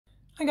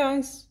Hi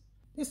guys!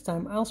 This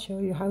time I'll show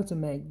you how to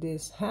make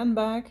this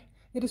handbag.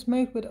 It is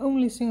made with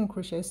only single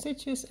crochet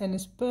stitches and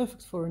is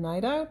perfect for a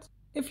night out.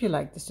 If you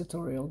like this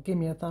tutorial, give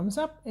me a thumbs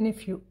up, and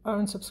if you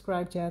aren't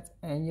subscribed yet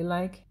and you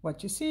like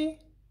what you see,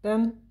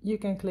 then you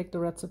can click the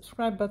red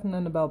subscribe button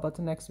and the bell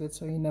button next to it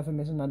so you never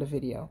miss another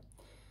video.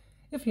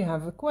 If you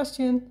have a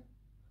question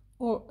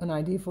or an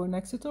idea for a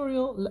next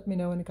tutorial, let me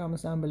know in the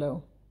comments down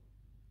below.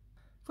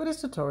 For this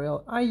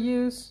tutorial I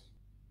use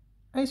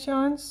ice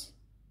yarns.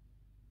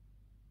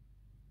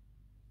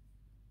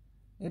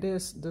 It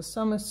is the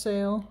summer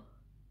sale,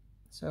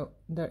 so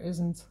there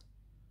isn't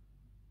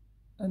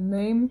a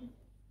name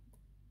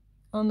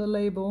on the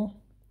label,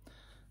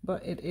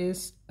 but it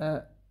is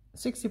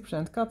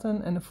 60%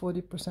 cotton and a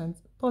 40%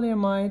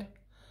 polyamide.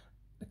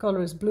 The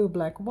color is blue,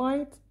 black,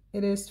 white.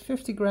 It is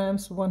 50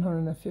 grams,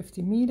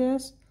 150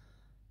 meters.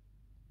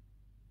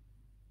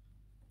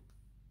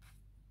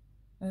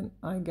 And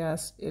I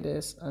guess it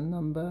is a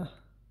number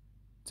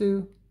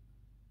 2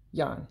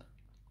 yarn.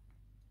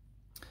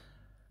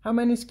 How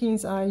many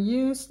skeins I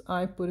used,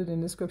 I put it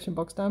in the description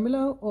box down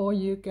below, or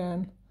you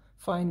can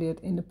find it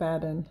in the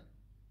pattern.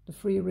 The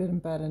free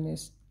written pattern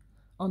is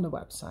on the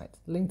website.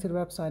 The link to the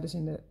website is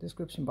in the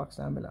description box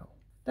down below.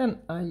 Then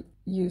I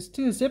used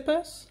 2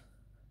 zippers.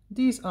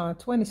 These are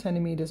 20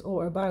 centimeters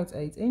or about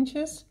 8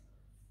 inches.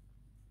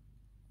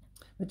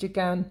 But you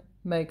can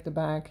make the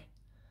bag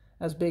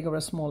as big or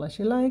as small as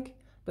you like,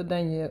 but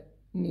then you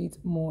need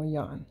more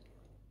yarn,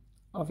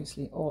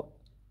 obviously, or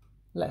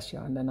less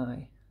yarn than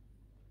I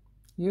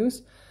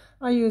use.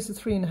 I used a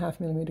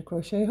 3.5mm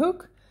crochet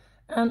hook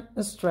and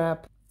a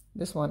strap.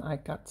 This one I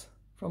cut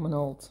from an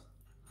old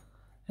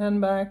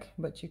handbag,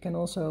 but you can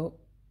also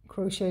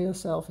crochet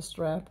yourself a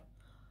strap.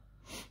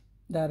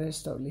 That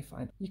is totally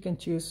fine. You can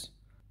choose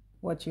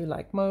what you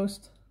like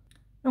most.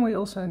 And we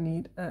also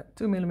need a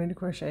 2mm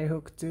crochet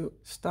hook to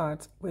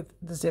start with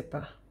the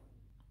zipper.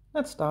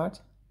 Let's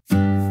start.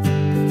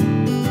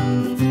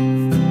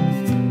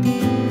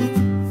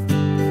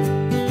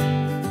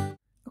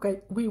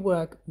 Okay, we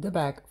work the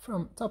bag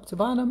from top to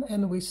bottom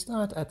and we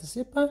start at the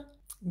zipper.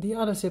 The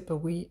other zipper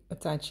we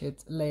attach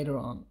it later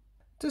on.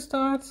 To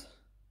start,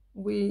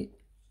 and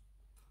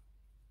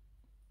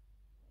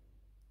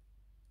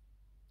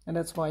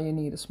that's why you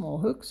need a small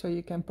hook, so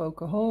you can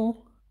poke a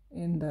hole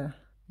in the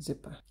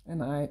zipper.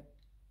 And I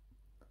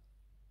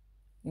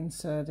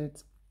insert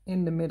it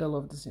in the middle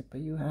of the zipper.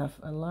 You have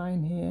a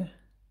line here.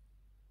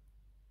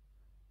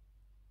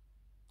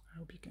 I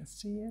hope you can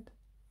see it.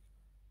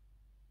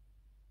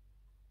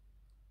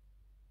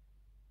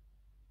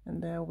 And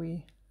there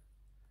we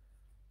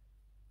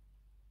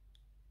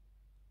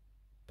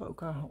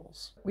poke our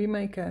holes. We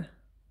make a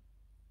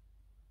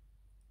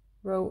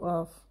row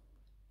of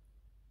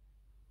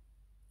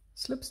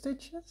slip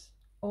stitches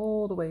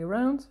all the way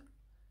around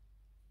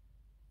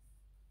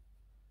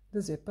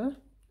the zipper,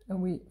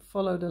 and we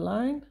follow the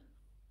line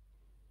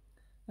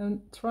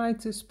and try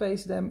to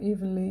space them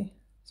evenly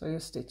so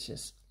your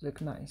stitches look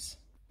nice.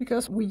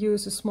 Because we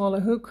use a smaller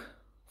hook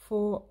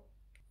for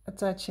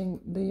attaching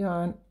the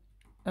yarn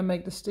and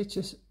make the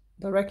stitches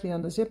directly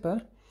on the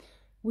zipper,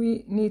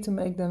 we need to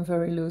make them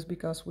very loose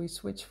because we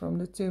switch from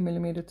the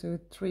 2mm to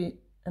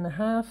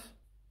 3.5.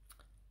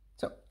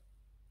 So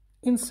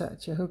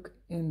insert your hook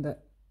in the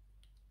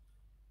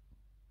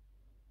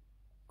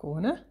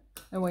corner,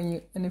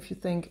 and if you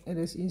think it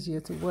is easier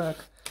to work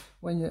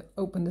when you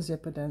open the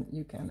zipper, then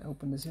you can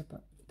open the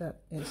zipper. That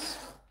is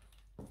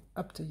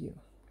up to you.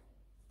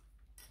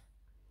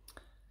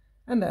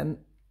 And then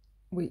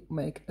we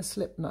make a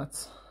slip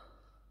knot.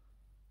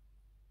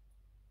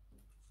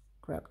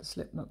 Grab the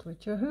slip knot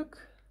with your hook,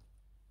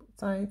 pull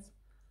tight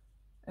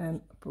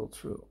and pull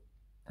through.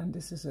 And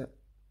this is a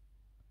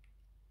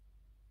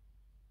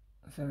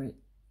very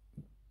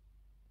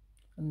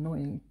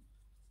annoying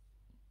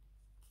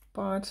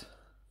part,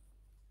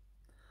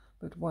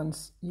 but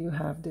once you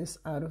have this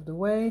out of the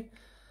way,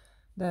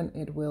 then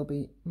it will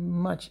be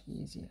much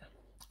easier.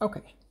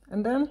 Okay,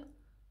 and then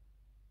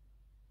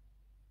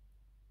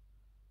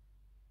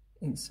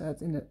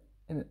insert in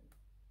the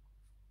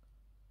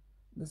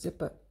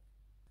zipper.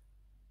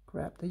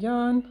 Grab the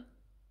yarn,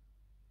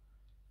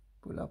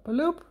 pull up a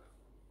loop,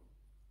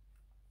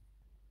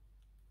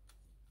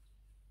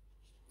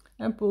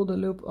 and pull the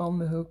loop on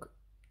the hook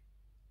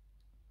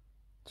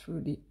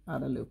through the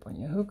other loop on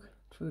your hook,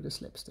 through the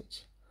slip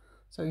stitch.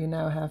 So you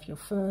now have your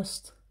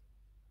first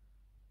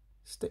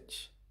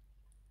stitch.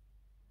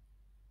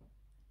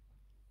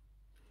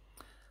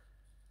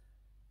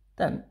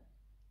 Then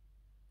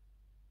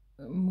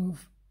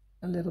move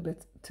a little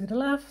bit to the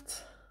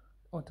left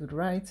or to the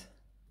right.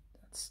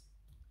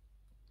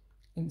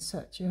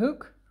 Insert your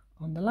hook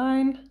on the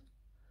line,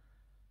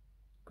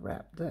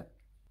 grab the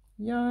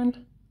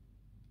yarn,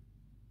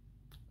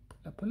 pull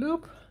up a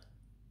loop,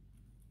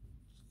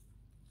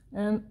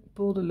 and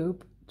pull the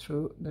loop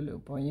through the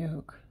loop on your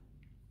hook.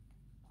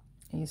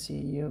 And you see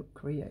you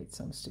create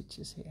some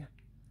stitches here.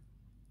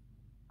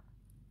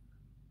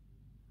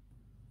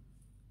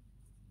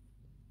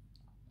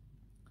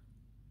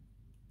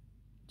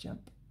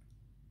 Jump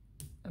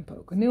and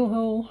poke a nail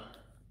hole,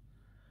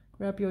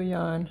 grab your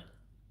yarn,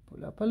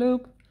 pull up a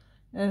loop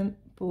and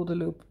pull the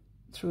loop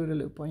through the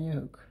loop on your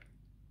hook.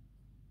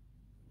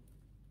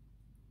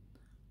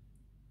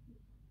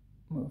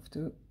 Move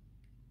to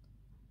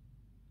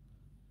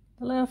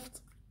the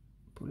left,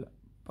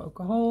 poke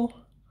a hole,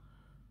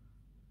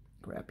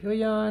 grab your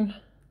yarn,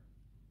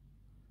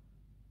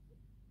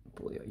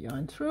 pull your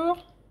yarn through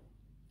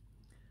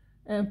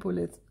and pull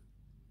it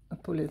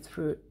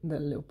through the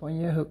loop on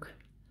your hook.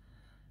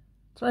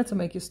 Try to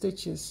make your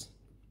stitches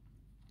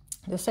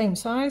the same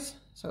size,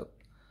 so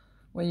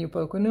when you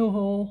poke a new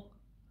hole,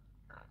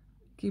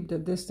 keep the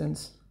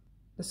distance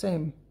the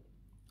same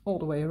all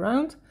the way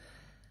around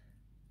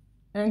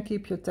and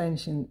keep your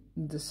tension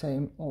the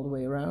same all the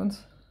way around,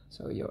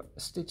 so your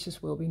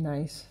stitches will be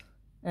nice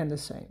and the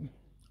same,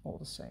 all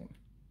the same,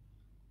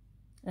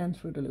 and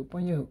through the loop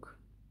on your hook.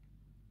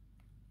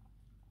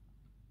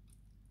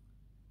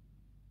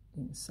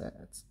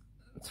 Insert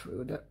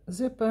through the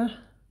zipper,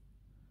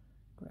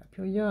 grab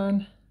your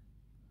yarn,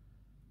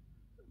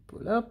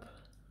 pull up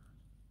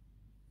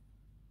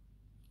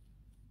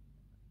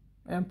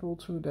and pull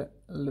through the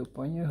loop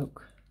on your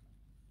hook.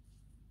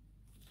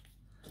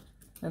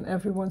 And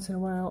every once in a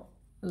while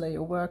lay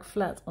your work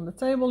flat on the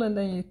table and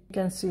then you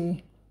can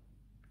see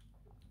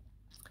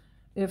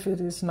if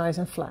it is nice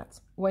and flat.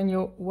 When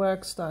your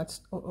work starts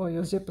or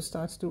your zipper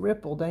starts to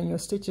ripple, then your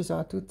stitches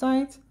are too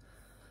tight,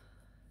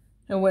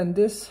 and when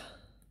this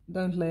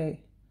don't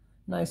lay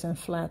nice and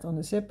flat on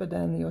the zipper,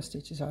 then your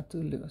stitches are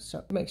too loose.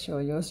 So make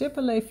sure your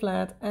zipper lay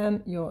flat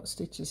and your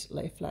stitches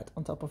lay flat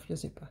on top of your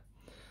zipper.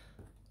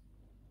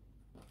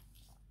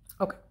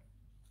 Okay,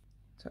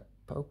 so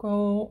poke a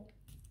hole,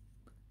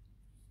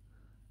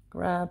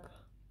 grab,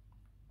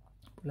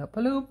 pull up a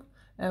loop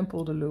and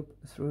pull the loop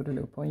through the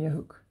loop on your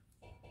hook.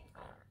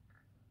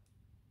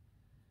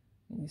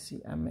 And you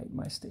see I made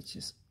my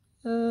stitches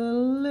a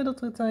little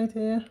too tight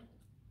here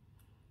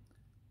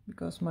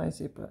because my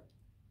zipper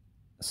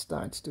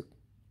starts to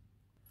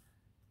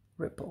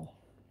ripple.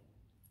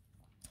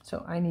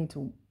 So I need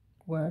to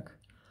work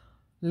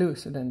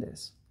looser than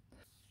this.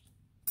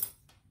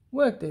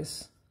 Work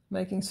this,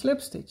 making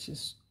slip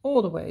stitches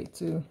all the way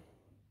to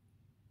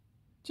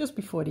just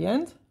before the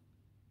end.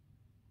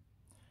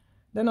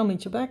 Then I'll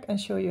meet you back and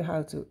show you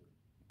how to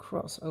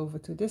cross over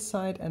to this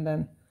side and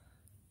then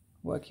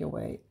work your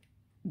way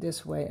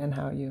this way and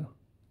how you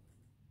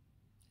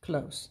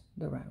close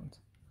the round.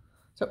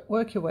 So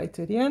work your way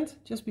to the end,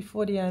 just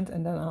before the end,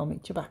 and then I'll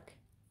meet you back.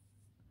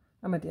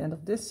 I'm at the end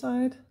of this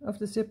side of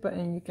the zipper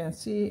and you can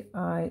see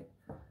I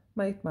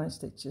made my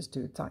stitches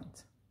too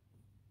tight.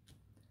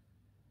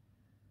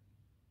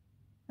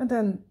 And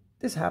then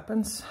this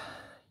happens,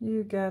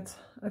 you get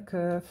a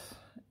curve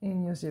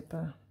in your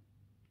zipper.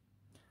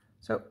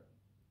 So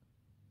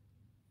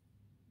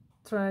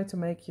try to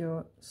make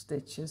your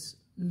stitches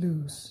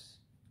loose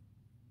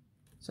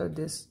so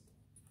this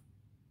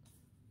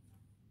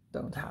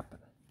don't happen.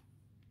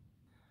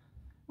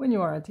 When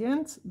you are at the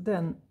end,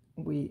 then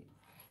we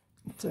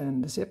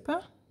turn the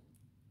zipper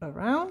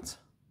around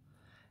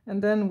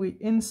and then we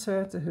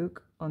insert the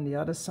hook on the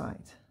other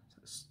side.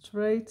 So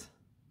straight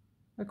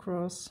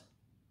across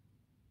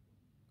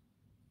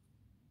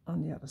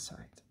on the other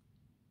side.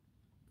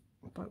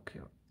 Poke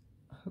your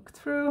hook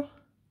through,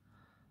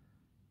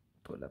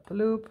 pull up a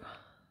loop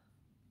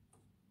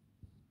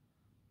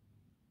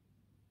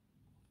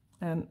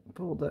and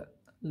pull the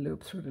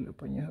loop through the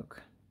loop on your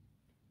hook.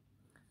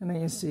 And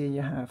then you see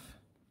you have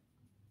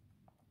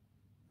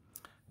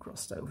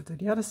crossed over to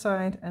the other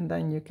side, and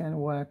then you can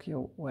work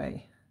your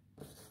way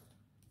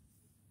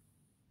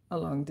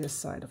along this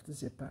side of the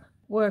zipper.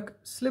 Work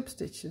slip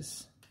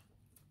stitches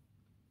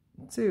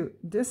to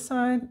this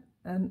side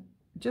and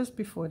just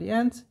before the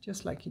end,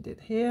 just like you did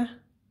here,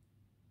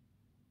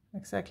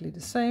 exactly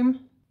the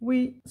same.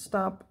 We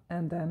stop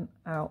and then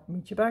I'll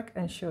meet you back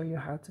and show you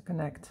how to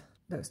connect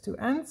those two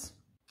ends.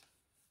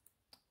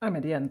 I'm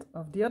at the end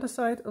of the other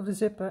side of the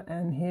zipper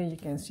and here you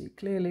can see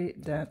clearly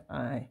that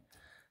I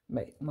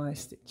made my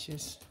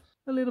stitches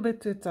a little bit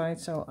too tight,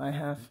 so I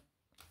have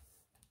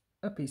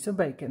a piece of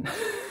bacon.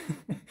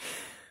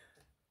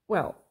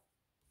 Well,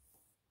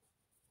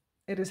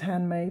 it is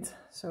handmade,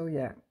 so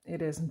yeah,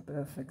 it isn't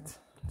perfect.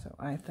 So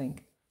I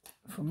think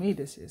for me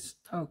this is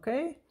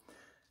okay,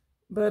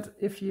 but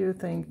if you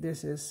think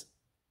this is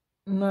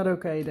not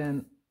okay,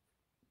 then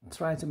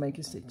try to make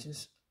your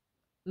stitches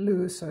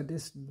loose so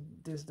this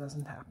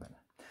doesn't happen.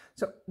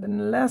 So the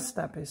last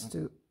step is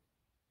to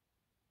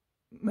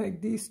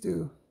make these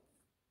two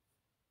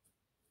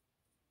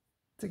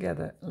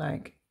together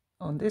like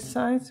on this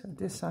side. So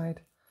this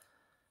side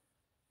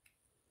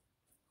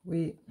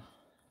and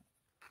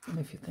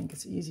if you think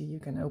it's easy, you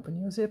can open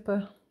your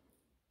zipper,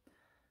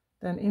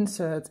 then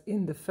insert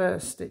in the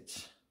first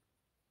stitch,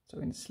 so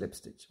in the slip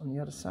stitch on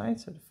the other side,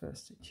 so the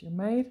first stitch you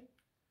made,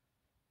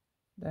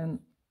 then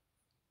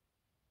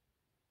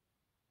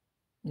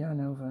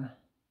yarn over,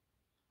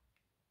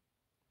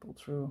 pull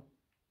through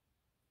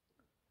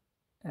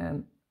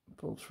and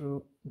pull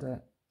through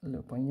the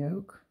loop on your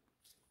hook,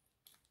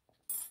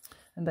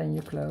 and then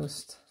you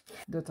closed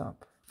the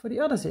top. For the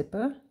other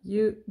zipper,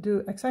 you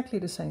do exactly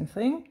the same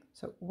thing.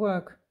 So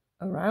work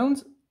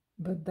around,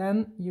 but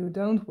then you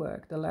don't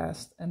work the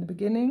last and the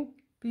beginning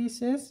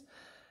pieces,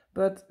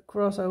 but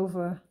cross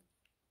over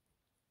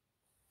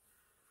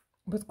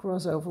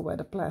where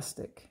the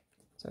plastic,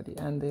 so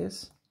the end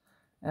is,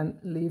 and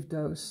leave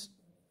those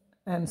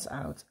ends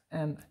out,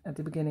 and at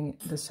the beginning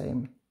the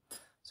same.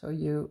 So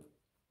you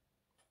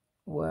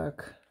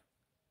work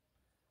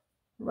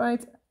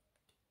right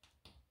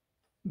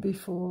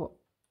before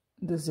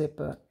the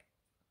zipper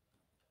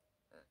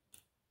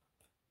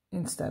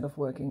instead of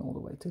working all the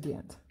way to the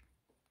end.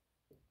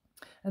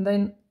 And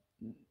then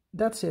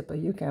that zipper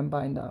you can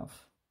bind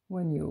off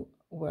when you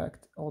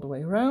worked all the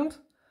way around.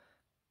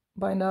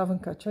 Bind off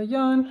and cut your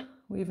yarn,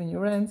 weave in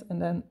your end,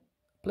 and then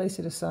place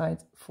it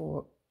aside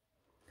for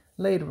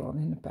later on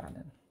in the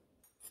pattern.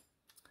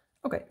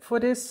 Okay, for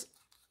this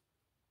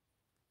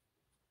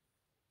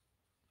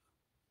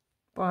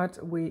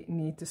part we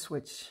need to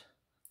switch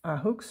our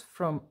hooks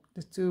from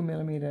the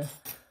 2mm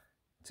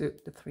to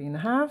the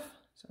 3.5.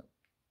 So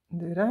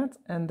do that,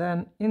 and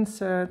then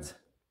insert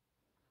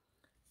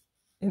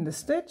in the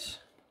stitch,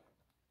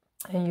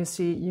 and you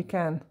see you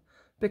can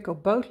pick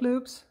up both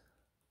loops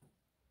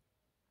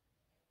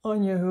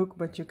on your hook,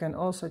 but you can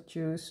also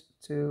choose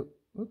to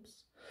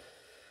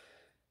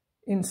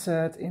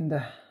insert in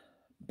the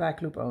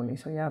back loop only.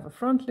 So you have a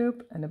front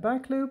loop and a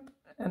back loop,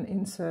 and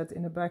insert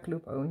in the back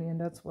loop only,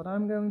 and that's what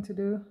I'm going to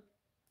do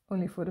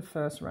only for the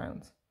first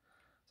round.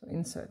 So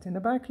insert in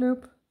the back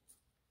loop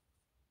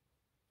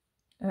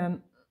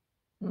and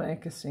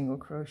make a single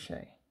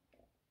crochet.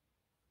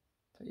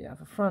 So you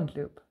have a front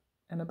loop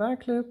and a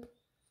back loop,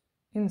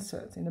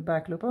 insert in the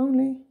back loop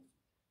only,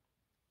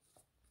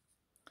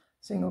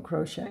 single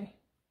crochet,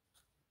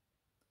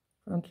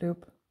 front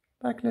loop,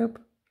 back loop,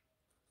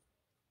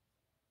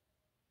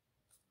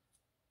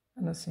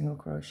 and a single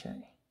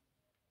crochet,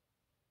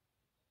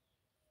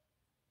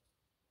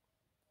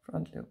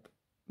 front loop,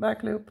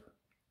 back loop,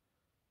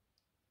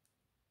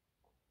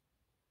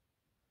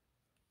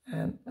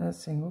 and a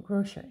single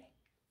crochet.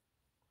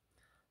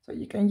 So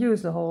you can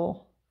use the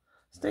whole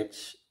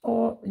stitch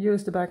or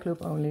use the back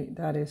loop only,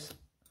 that is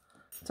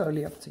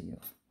totally up to you.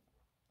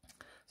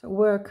 So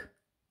work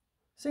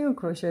single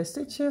crochet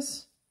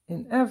stitches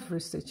in every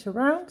stitch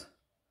around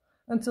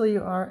until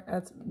you are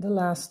at the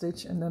last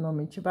stitch, and then I'll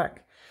meet you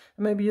back.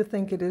 And maybe you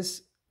think it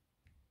is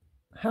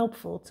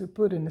helpful to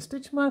put in a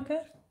stitch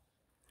marker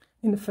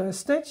in the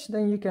first stitch,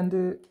 then you can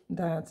do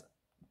that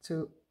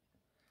to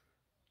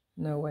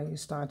know where you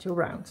start your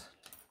round.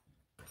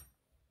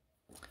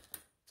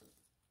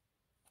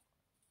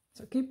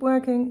 So keep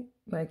working,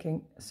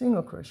 making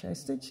single crochet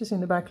stitches in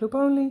the back loop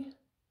only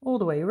all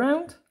the way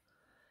around.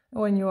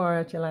 And when you are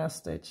at your last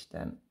stitch,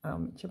 then I'll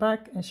meet you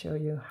back and show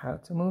you how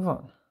to move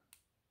on.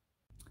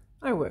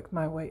 I worked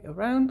my way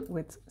around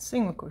with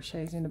single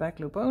crochets in the back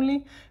loop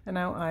only, and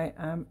now I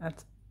am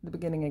at the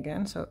beginning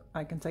again, so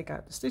I can take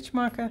out the stitch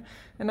marker,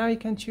 and now you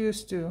can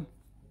choose to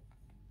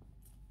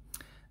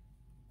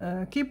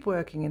keep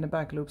working in the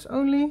back loops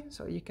only,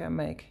 so you can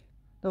make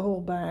the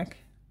whole bag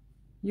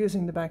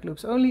using the back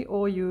loops only,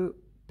 or you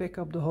pick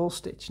up the whole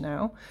stitch.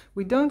 Now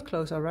we don't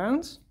close our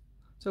rounds,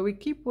 so we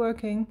keep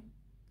working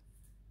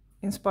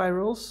in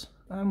spirals.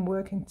 I'm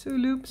working 2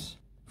 loops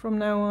from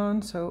now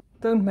on, so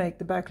don't make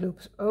the back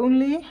loops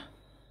only,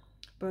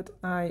 but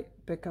I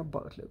pick up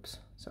both loops.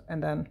 So,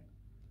 and then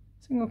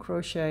single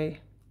crochet,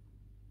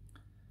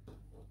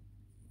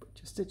 put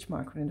your stitch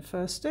marker in the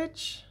first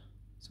stitch,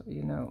 so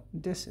you know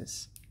this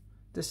is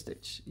the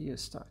stitch you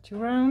start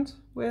your round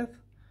with,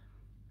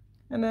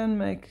 and then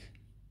make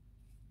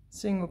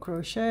single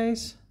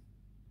crochets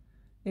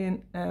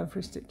in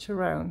every stitch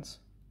around.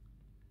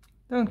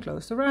 Don't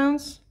close the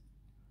rounds,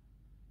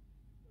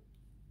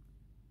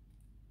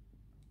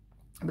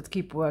 but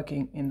keep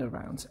working in the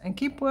rounds, and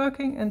keep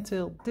working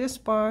until this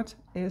part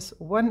is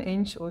 1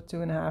 inch or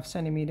 2.5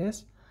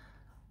 centimeters,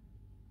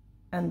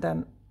 and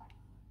then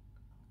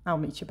I'll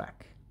meet you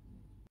back.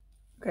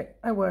 Okay,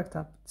 I worked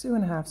up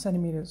 2.5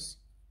 centimeters,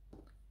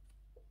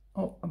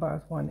 or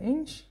about 1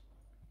 inch,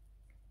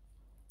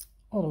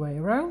 all the way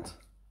around.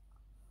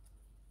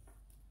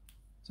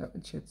 So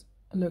it should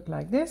look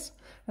like this,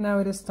 and now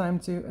it is time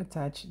to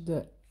attach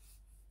the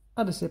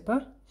other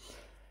zipper.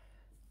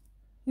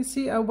 You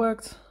see I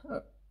worked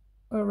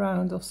a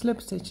round of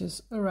slip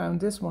stitches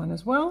around this one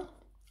as well,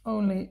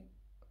 only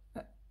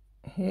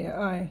here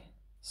I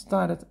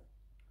started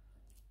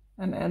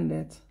and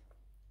ended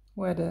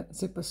where the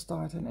zipper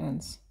starts and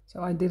ends,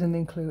 so I didn't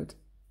include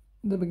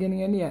the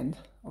beginning and the end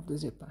of the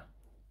zipper.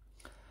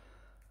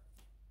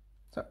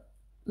 So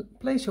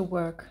place your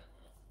work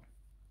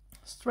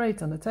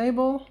straight on the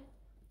table.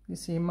 You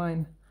see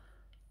mine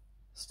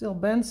still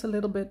bends a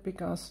little bit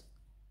because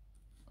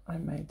I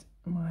made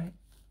my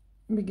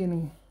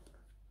beginning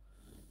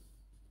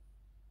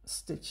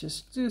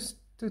stitches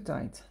too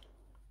tight.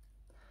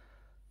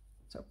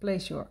 So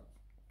place your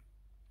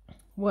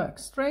work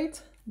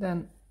straight,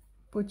 then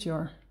put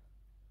your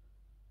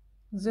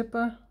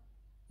zipper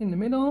in the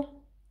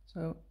middle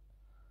so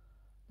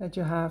that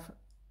you have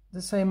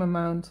the same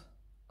amount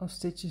of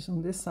stitches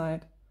on this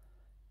side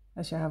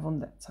as you have on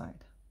that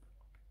side.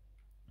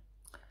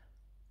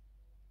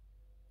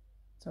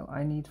 So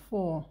I need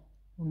 4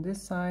 on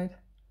this side,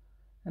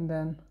 and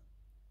then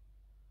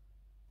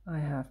I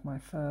have my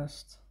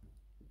first,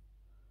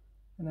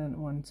 and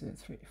then 1, 2,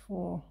 3,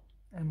 4,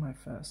 and my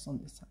first on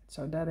this side.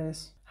 So that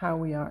is how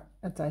we are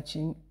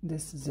attaching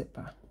this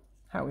zipper.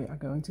 How we are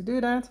going to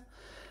do that: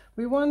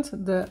 we want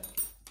the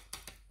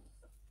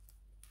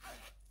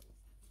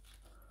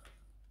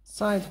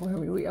side where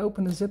we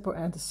open the zipper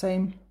at the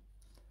same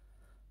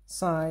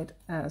side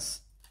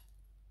as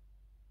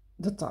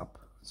the top.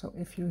 So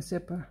if your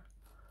zipper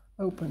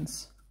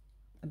opens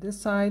at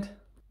this side,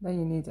 then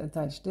you need to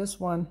attach this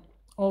one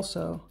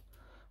also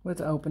with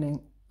the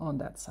opening on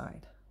that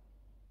side.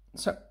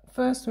 So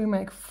first we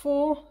make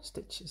 4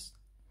 stitches.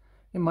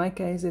 In my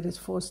case it is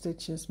 4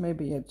 stitches.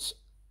 Maybe it's,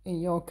 in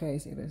your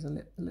case, it is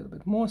a little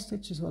bit more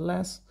stitches or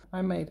less.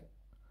 I made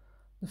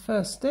the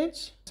first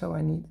stitch, so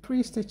I need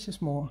 3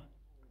 stitches more.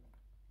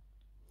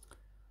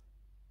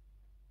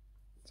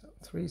 So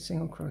 3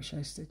 single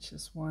crochet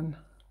stitches, 1,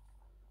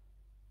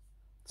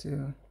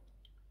 2,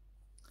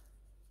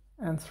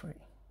 and 3.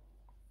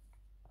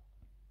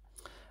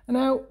 And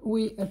now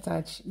we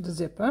attach the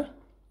zipper.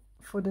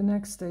 For the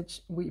next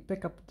stitch we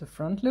pick up the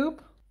front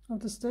loop of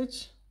the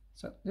stitch.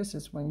 So this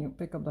is when you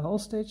pick up the whole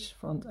stitch,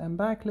 front and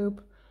back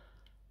loop.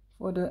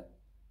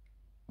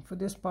 For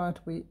this part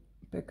we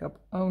pick up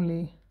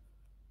only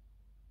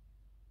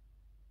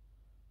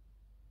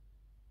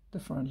the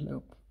front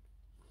loop.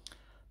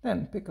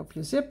 Then pick up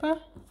your zipper,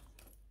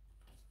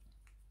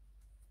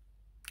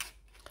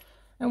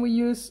 and we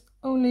use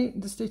only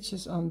the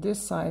stitches on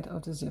this side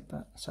of the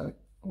zipper. So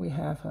we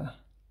have a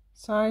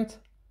side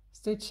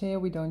stitch here,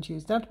 we don't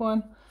use that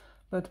one,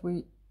 but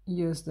we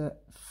use the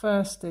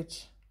first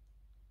stitch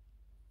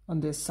on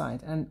this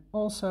side, and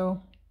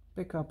also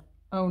pick up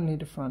only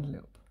the front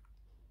loop.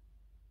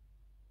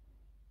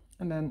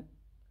 And then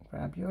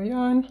grab your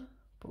yarn,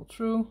 pull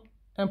through,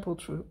 and pull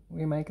through.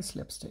 We make a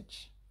slip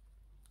stitch.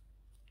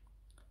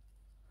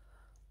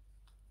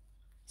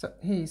 So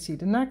here you see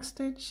the next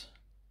stitch.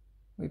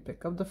 We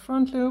pick up the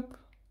front loop,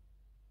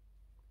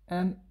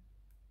 and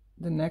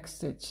the next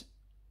stitch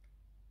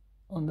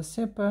on the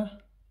zipper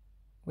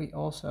we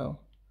also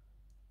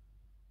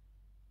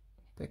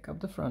pick up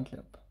the front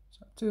loop.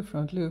 So 2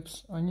 front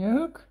loops on your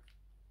hook,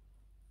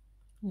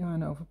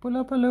 yarn over, pull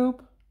up a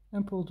loop,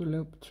 and pull the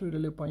loop through the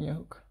loop on your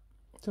hook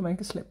to make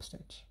a slip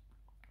stitch.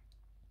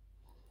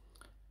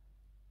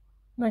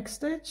 Next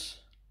stitch,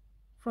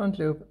 front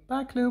loop,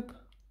 back loop,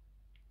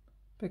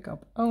 pick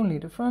up only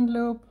the front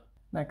loop.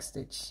 Next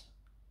stitch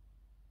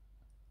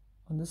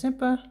on the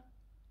zipper,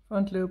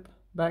 front loop,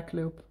 back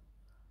loop,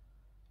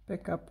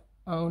 pick up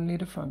only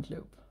the front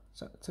loop.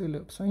 So 2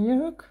 loops on your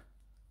hook,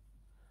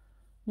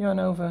 yarn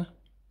over,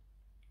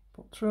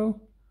 pull through,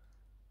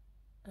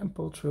 and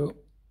pull through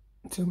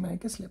to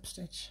make a slip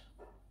stitch.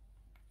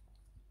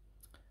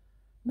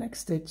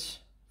 Next stitch,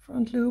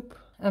 front loop,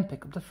 and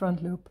pick up the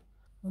front loop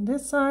on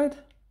this side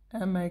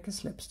and make a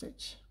slip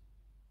stitch.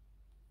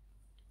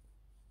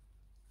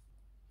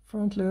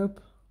 Front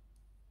loop,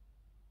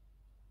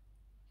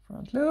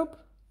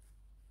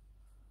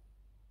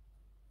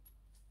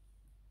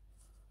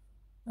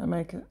 and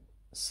make a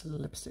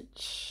slip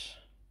stitch.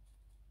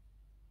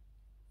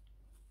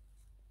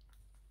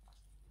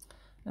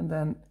 And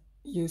then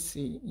you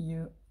see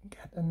you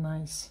get a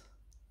nice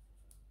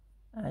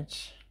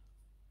edge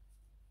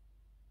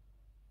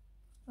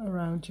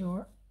around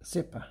your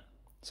zipper.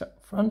 So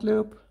front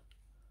loop,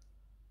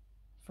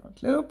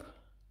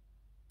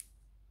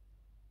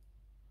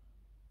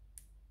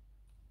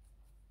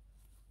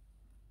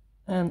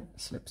 and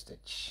slip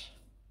stitch.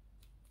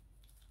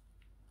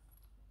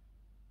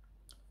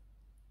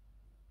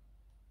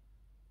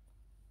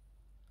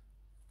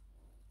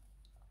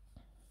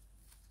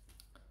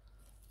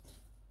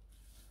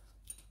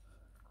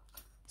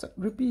 So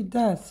repeat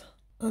that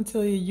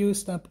until you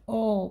used up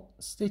all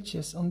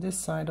stitches on this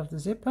side of the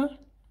zipper.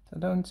 So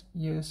don't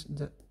use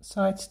the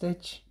side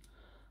stitch,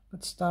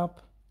 but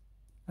stop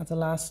at the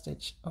last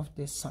stitch of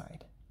this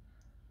side.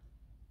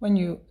 When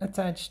you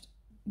attached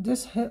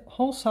this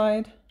whole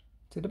side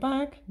to the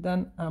back,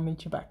 then I'll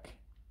meet you back.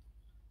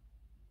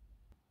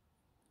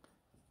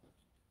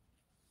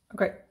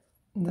 Okay,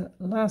 the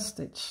last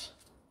stitch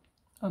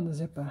on the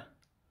zipper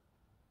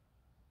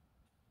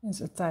is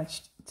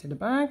attached to the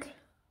back.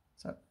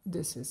 So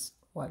this is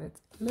what it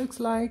looks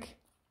like.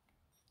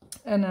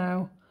 And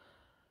now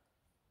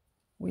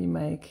we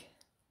make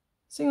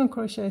single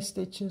crochet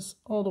stitches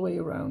all the way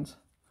around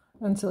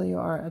until you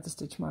are at the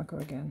stitch marker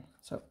again.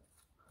 So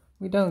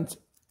we don't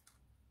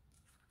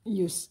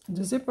use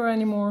the zipper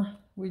anymore,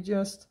 we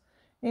just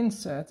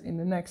insert in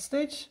the next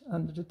stitch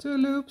under the 2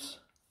 loops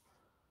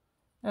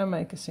and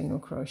make a single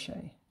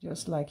crochet,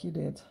 just like you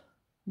did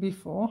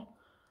before.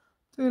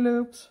 2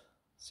 loops,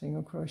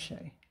 single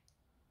crochet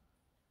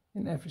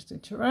in every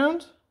stitch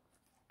around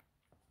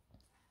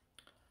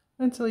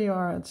until you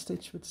are at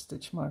stitch with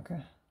stitch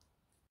marker.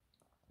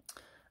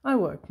 I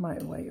work my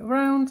way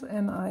around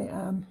and I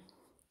am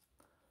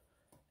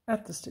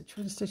at the stitch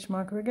with the stitch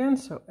marker again,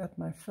 so at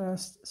my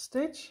first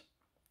stitch.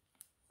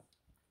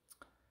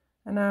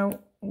 And now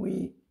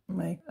we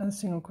make a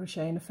single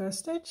crochet in the first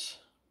stitch.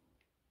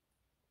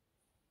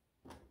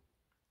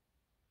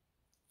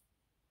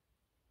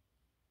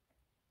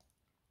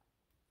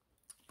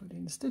 Put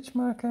in the stitch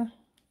marker.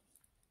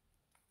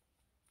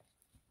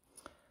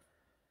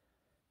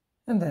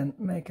 And then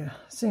make a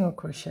single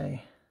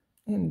crochet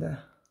in the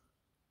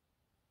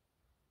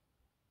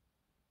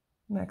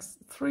next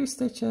 3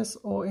 stitches,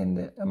 or in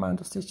the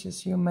amount of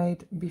stitches you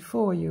made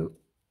before you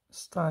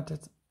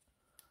started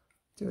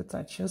to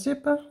attach your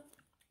zipper.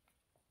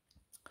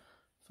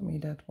 For me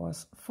that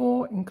was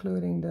 4,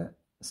 including the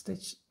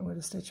stitch with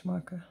a stitch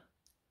marker,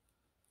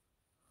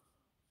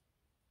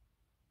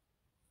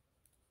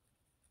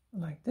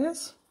 like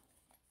this.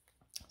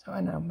 So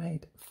I now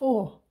made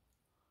 4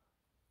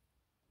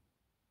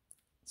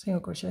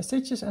 single crochet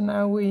stitches, and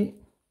now we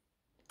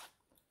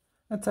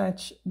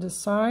attach the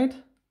side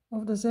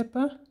of the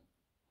zipper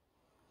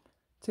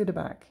to the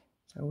back.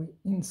 So we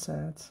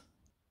insert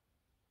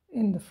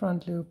in the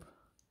front loop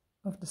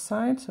of the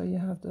side, so you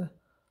have the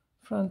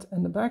front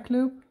and the back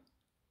loop.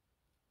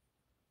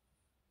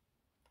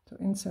 So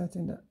insert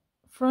in the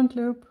front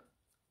loop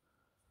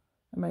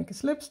and make a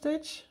slip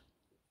stitch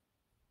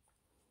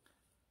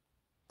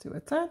to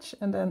attach,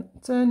 and then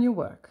turn your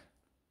work.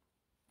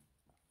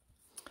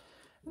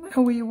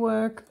 Now we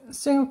work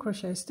single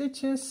crochet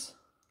stitches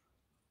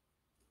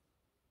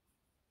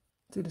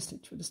to the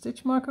stitch with the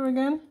stitch marker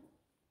again.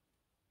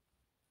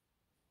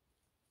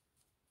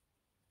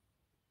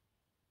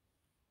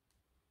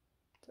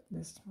 So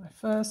this is my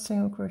first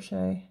single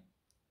crochet.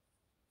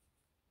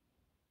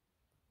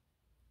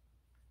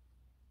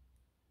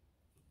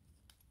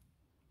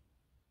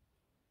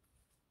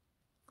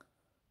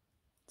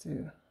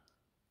 2,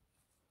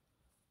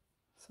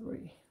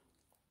 3,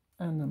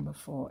 and number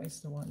 4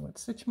 is the one with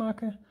stitch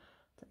marker.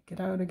 Take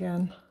it out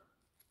again,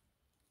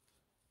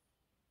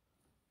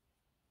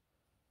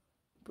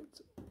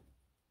 put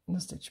the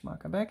stitch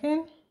marker back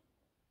in,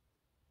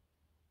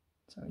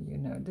 so you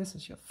know this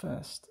is your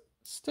first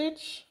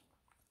stitch.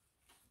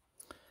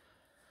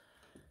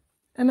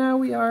 And now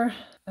we are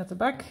at the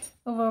back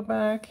of our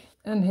bag,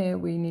 and here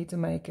we need to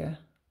make a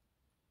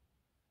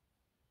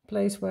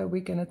place where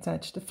we can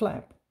attach the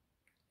flap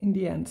in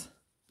the end.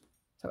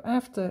 So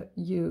after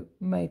you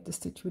made the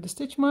stitch with the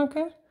stitch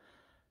marker,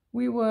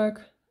 we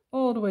work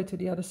all the way to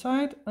the other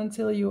side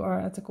until you are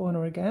at the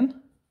corner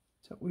again.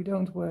 So we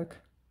don't work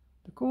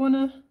the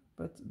corner,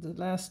 but the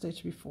last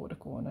stitch before the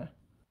corner.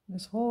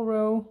 This whole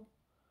row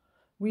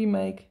we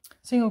make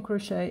single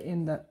crochet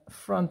in the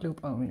front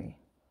loop only.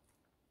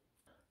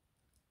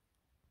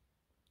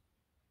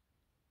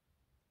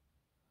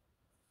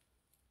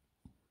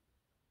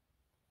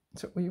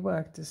 So we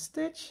work the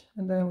stitch,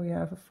 and then we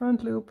have a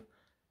front loop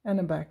and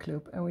a back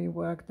loop, and we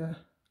work the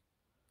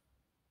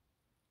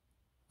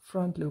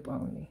front loop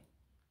only,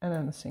 and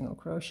then a single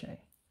crochet.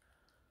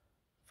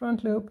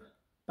 Front loop,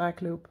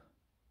 back loop,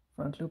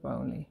 front loop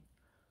only,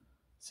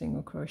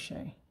 single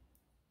crochet.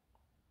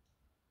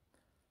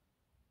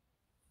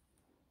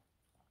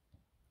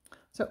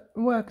 So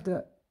work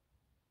the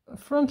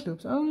front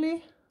loops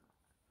only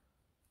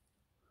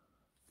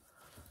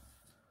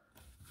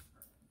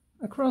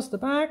across the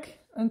back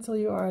until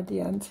you are at the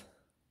end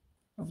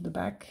of the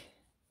back,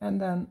 and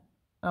then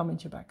I'll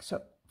meet you back.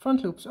 So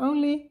front loops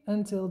only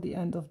until the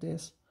end of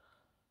this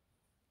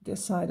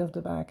side of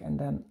the back, and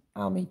then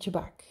I'll meet you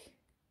back.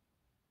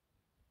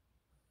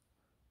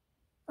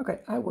 Okay,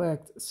 I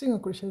worked single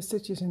crochet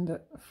stitches in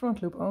the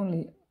front loop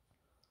only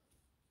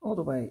all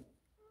the way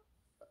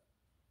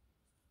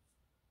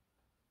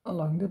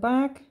along the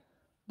back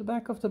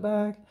of the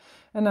bag,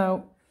 and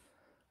now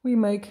we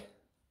make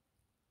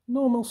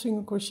normal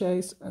single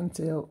crochets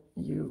until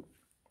you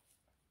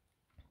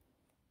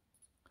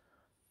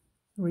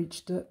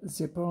reach the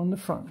zipper on the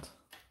front.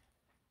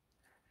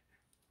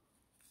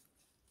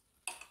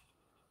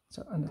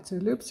 So under 2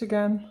 loops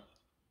again,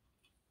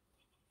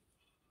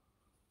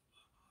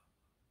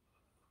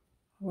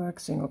 work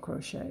single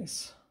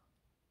crochets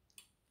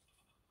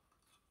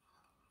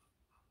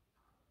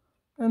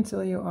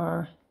until you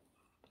are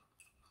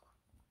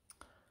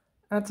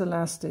at the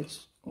last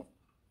stitch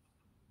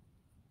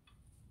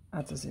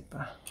at the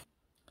zipper.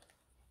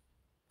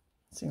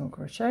 Single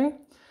crochet,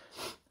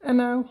 and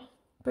now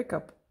pick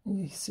up,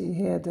 you see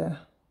here the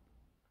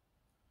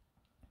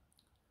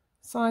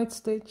side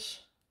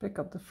stitch, pick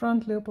up the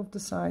front loop of the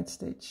side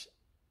stitch,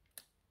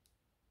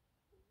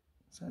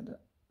 so the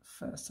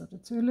first of the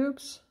 2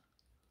 loops,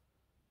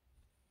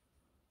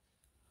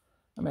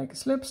 and make a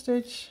slip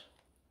stitch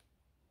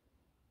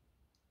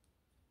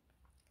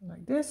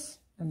like this,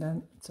 and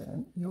then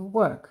turn your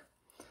work.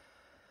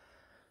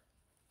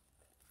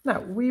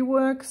 Now we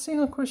work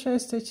single crochet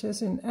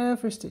stitches in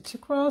every stitch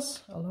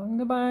across along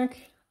the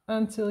back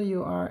until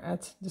you are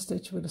at the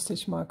stitch with the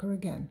stitch marker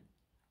again,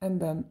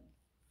 and then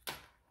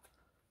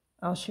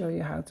I'll show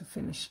you how to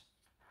finish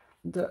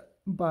the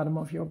bottom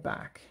of your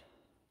bag.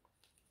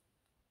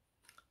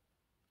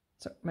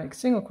 So make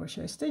single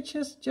crochet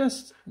stitches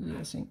just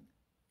using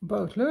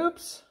both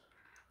loops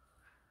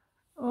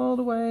all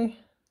the way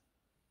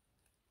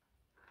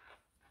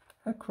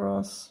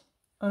across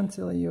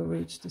until you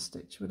reach the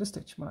stitch with a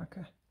stitch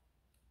marker.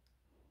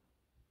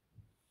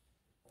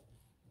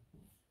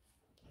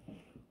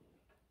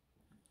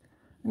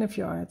 And if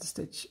you are at the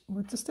stitch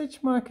with the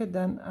stitch marker,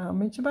 then I'll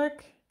meet you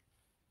back.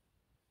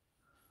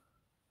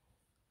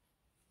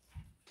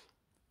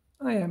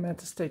 I am at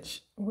the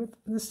stitch with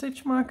the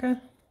stitch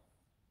marker.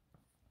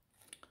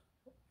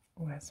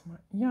 Where's my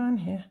yarn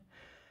here?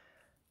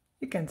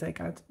 You can take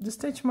out the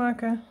stitch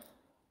marker,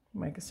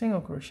 make a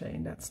single crochet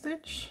in that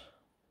stitch.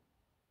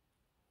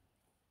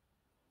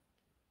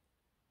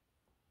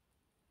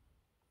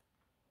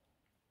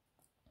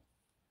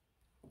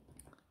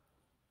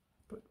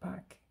 Put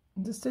back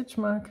the stitch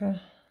marker,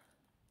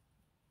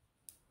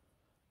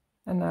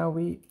 and now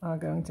we are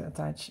going to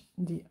attach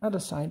the other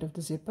side of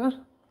the zipper.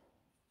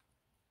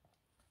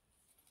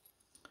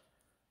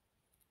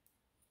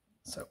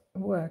 So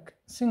work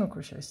single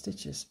crochet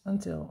stitches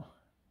until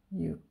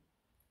you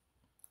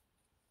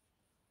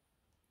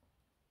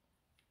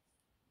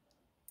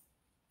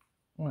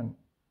one.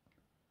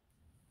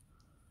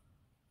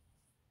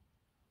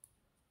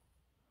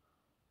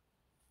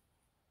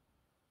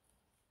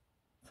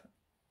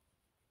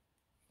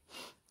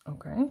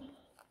 Okay,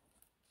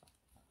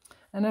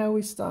 and now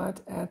we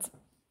start at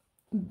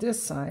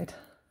this side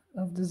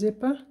of the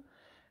zipper,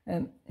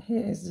 and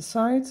here is the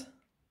side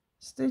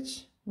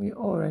stitch. We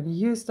already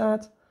used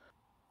that.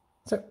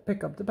 So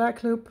pick up the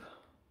back loop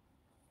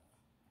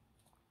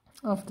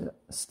of the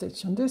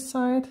stitch on this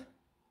side,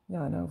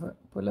 yarn over,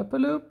 pull up a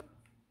loop,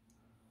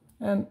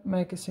 and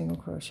make a single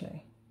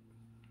crochet.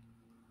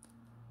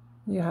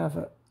 You have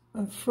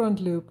a front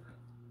loop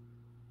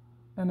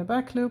and a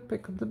back loop.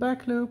 Pick up the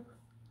back loop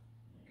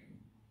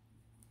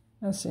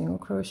and single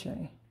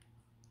crochet.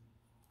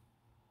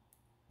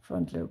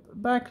 Front loop,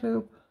 back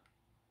loop,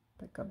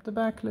 pick up the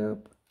back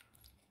loop,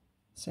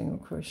 single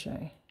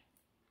crochet,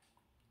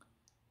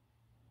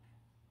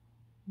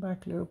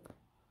 back loop,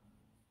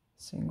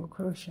 single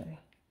crochet,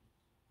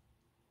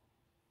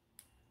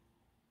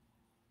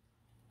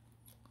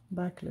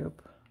 back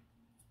loop,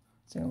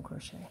 single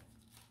crochet.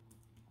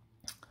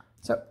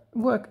 So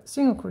work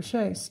single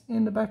crochets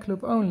in the back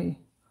loop only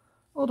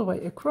all the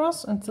way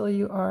across until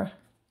you are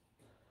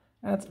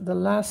at the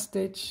last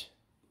stitch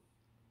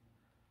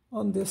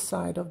on this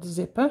side of the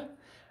zipper,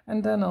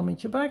 and then I'll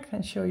meet you back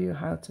and show you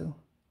how to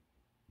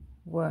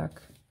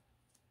work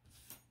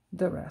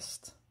the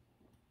rest.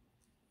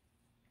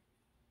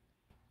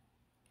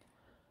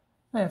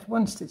 I have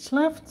one stitch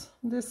left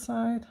on this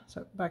side,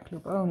 so back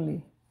loop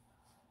only,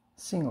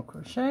 single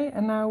crochet,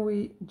 and now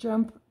we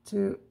jump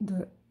to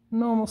the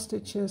normal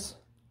stitches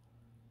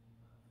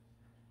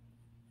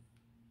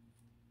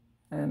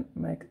and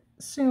make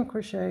single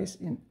crochets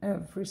in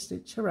every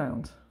stitch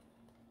around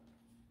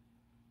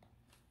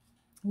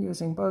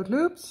using both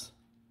loops.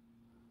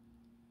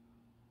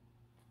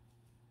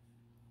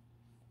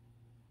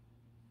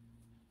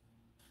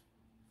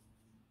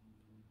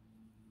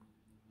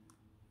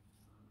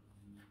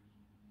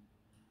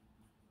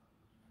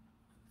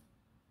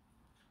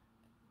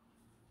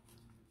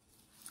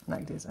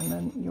 Like this, and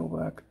then your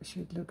work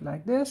should look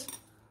like this.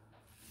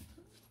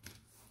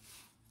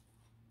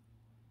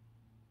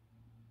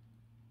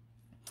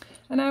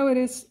 And now it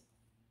is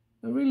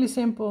really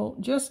simple.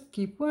 Just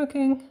keep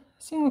working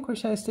single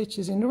crochet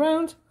stitches in the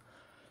round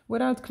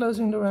without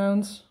closing the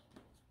rounds,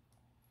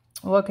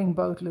 working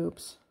both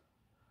loops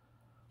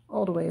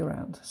all the way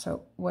around.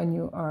 So when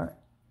you are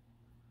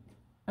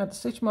at the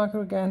stitch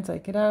marker again,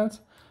 take it out,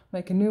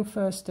 make a new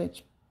first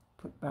stitch,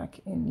 put back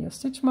in your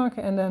stitch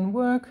marker, and then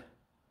work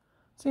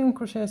single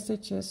crochet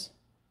stitches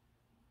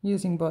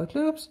using both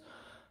loops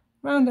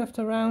round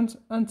after round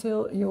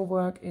until your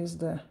work is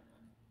the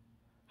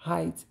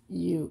height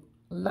you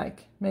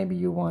like. Maybe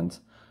you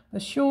want a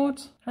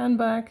short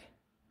handbag,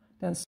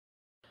 then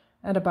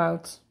at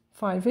about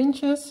 5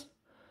 inches,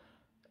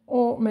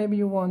 or maybe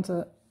you want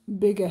a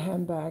bigger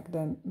handbag,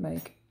 then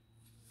make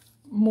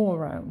more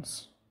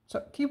rounds.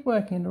 So keep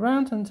working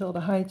around until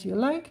the height you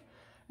like,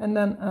 and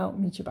then I'll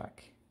meet you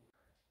back.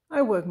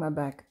 I work my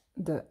bag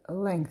the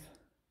length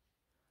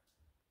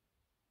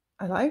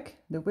I like,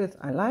 the width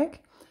I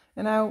like,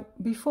 and now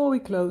before we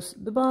close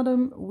the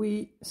bottom,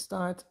 we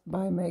start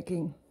by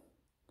making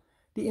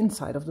the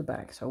inside of the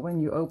bag. So when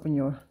you open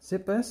your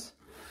zippers,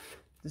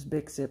 this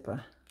big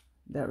zipper,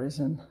 there is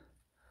a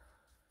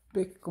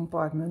big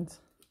compartment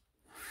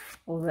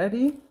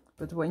already,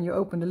 but when you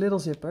open the little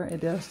zipper,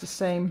 it has the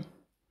same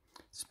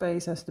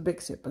space as the big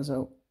zipper,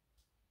 so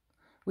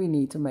we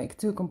need to make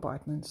 2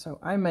 compartments. So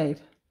I made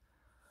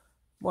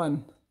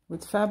one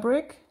with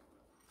fabric.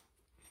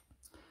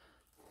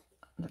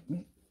 Let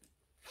me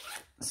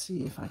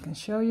see if I can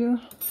show you.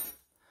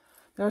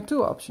 There are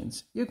 2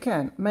 options. You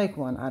can make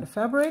one out of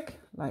fabric,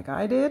 like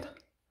I did.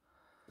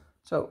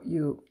 So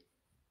you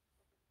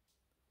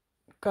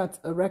cut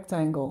a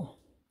rectangle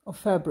of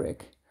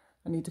fabric.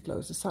 I need to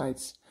close the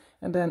sides.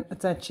 And then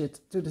attach it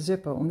to the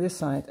zipper on this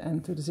side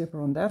and to the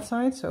zipper on that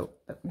side. So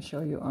let me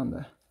show you on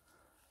the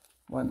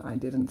one I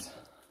didn't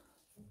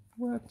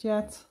worked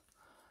yet.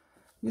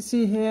 You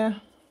see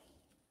here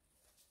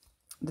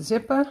the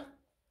zipper,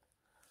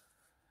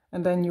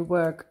 and then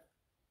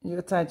you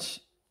attach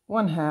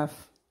one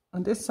half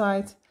on this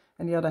side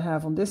and the other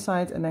half on this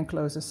side, and then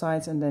close the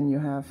sides, and then you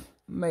have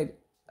made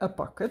a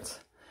pocket.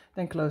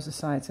 Then close the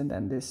sides, and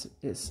then this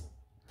is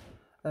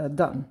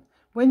done.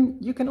 When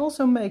you can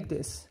also make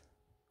this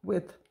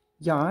with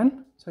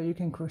yarn, so you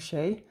can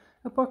crochet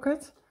a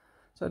pocket.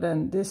 So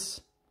then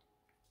this,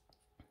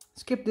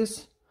 skip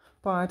this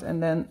part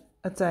and then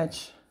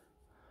attach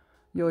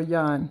your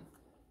yarn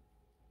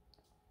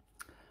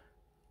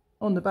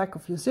on the back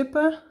of your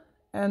zipper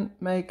and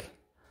make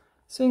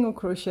single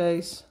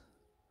crochets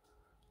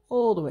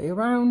all the way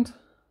around.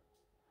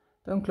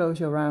 Don't close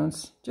your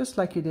rounds, just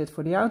like you did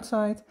for the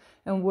outside,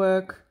 and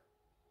work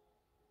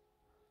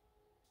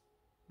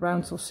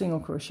rounds of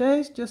single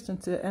crochets just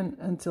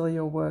until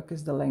your work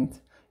is the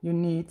length you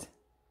need,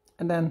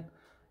 and then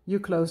you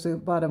close the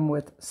bottom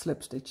with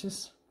slip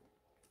stitches,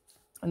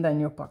 and then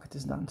your pocket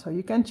is done. So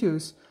you can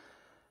choose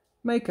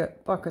make a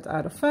pocket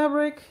out of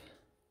fabric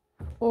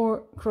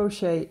or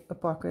crochet a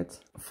pocket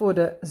for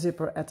the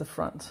zipper at the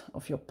front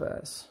of your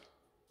purse.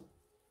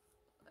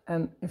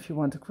 And if you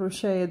want to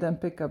crochet it, then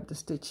pick up the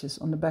stitches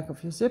on the back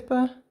of your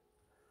zipper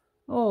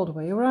all the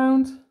way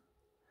around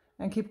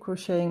and keep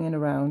crocheting in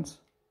around,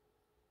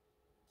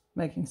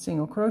 making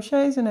single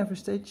crochets in every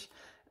stitch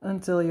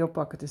until your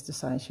pocket is the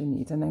size you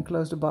need, and then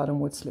close the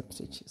bottom with slip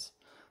stitches.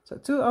 So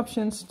two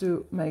options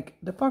to make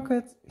the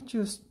pocket.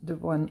 Choose the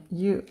one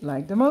you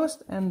like the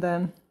most, and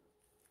then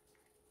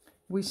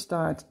we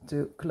start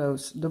to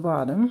close the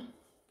bottom.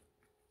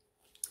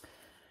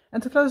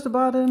 And to close the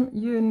bottom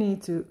you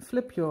need to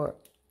flip your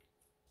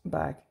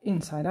bag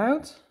inside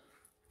out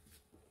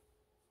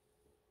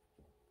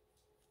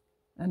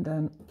and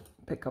then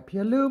pick up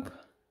your loop.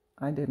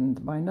 I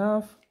didn't bind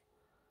off,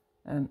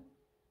 and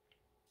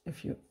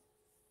if you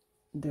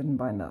didn't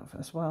bind off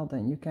as well,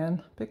 then you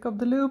can pick up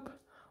the loop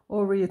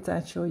or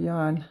reattach your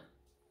yarn.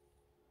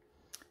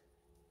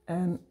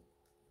 And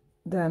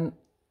then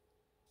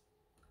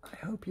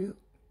I hope you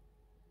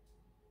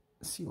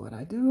see what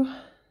I do.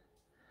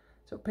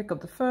 So pick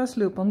up the first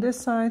loop on this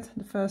side,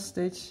 the first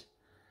stitch,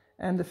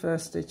 and the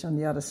first stitch on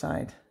the other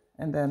side,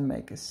 and then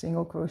make a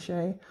single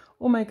crochet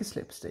or make a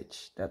slip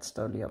stitch. That's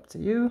totally up to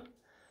you.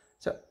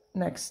 So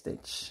next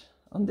stitch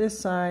on this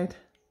side,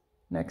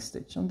 next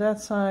stitch on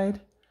that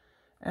side,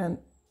 and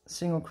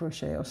single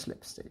crochet or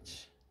slip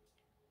stitch.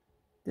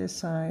 This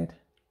side,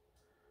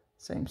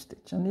 same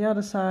stitch on the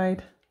other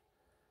side,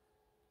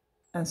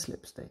 and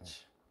slip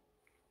stitch.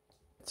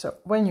 So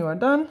when you are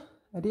done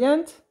at the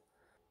end,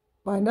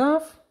 bind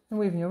off and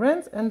weave your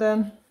end, and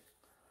then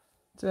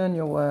turn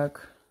your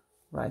work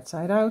right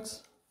side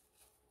out.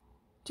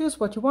 Choose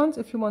what you want.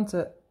 If you want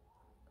a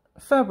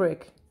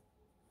fabric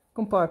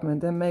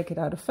compartment, then make it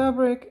out of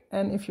fabric,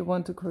 and if you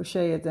want to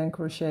crochet it, then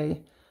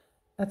crochet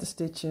at the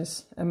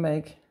stitches and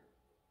make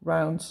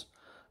rounds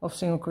of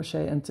single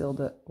crochet until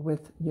the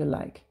width you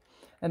like,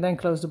 and then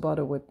close the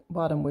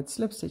bottom with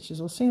slip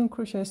stitches or single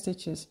crochet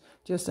stitches,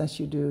 just as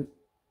you do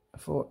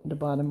for the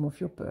bottom of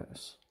your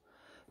purse.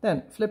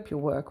 Then flip your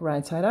work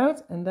right side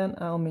out, and then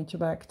I'll meet you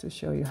back to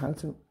show you how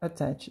to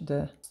attach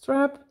the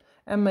strap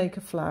and make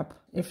a flap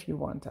if you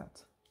want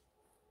that.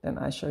 Then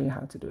I show you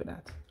how to do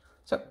that.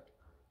 So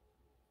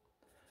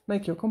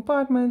make your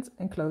compartment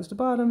and close the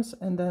bottoms,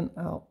 and then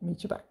I'll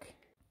meet you back.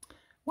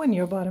 When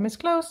your bottom is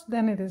closed,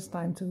 then it is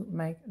time to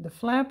make the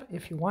flap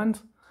if you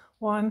want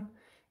one.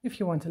 If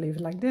you want to leave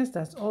it like this,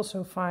 that's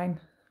also fine.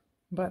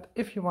 But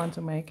if you want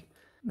to make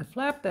the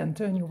flap, then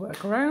turn your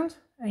work around,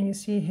 and you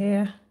see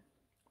here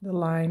the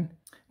line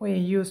where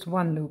you used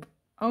one loop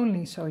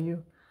only. So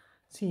you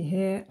see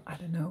here, I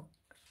don't know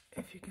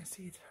if you can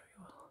see it very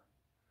well.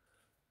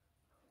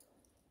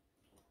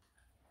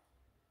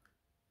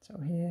 So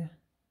here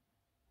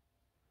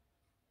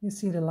you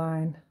see the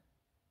line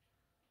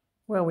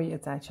where we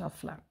attach our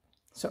flap.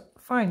 So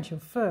find your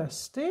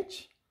first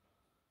stitch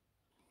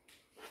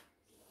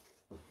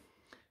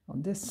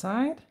on this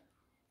side.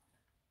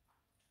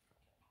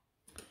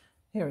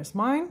 Here is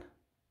mine,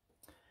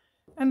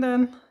 and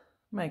then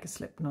make a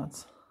slip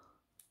knot.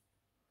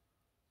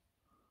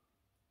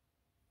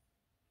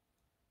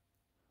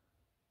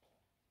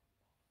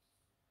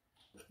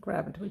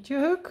 Grab it with your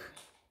hook,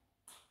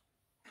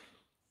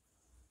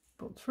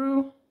 pull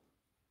through,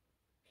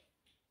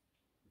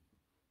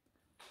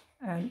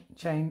 and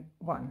chain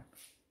one,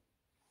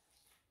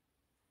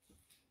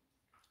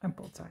 and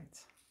pull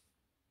tight.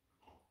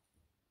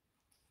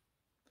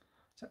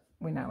 So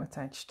we now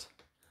attached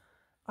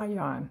our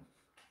yarn.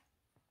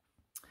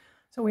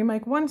 So we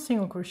make one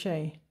single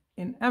crochet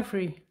in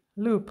every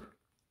loop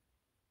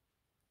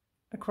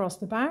across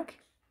the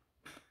back,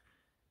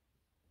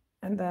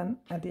 and then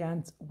at the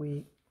end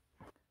we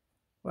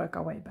work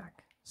our way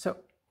back. So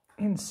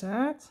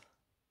insert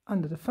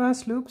under the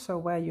first loop, so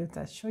where you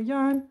attach your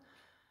yarn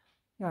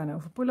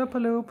over, pull up a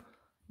loop,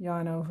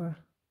 yarn over,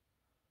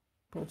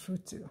 pull through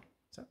two.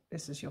 So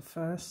this is your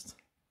first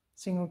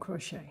single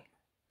crochet.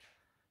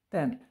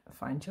 Then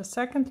find your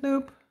second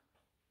loop,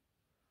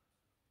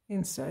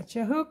 insert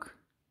your hook,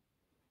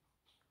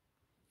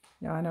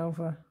 yarn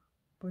over,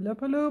 pull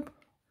up a loop,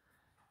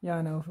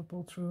 yarn over,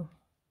 pull through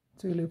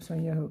 2 loops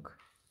on your hook,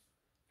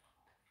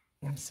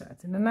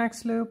 insert in the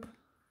next loop,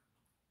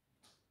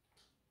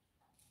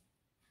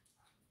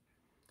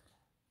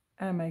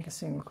 and make a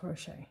single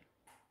crochet.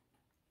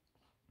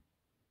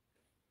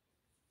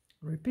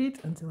 Repeat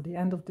until the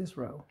end of this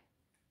row.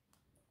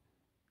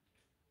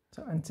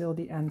 So until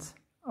the end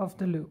of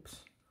the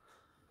loops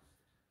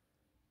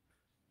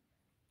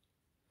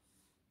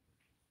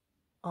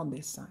on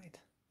this side.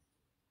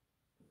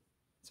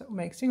 So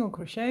make single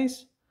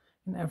crochets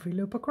in every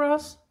loop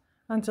across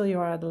until you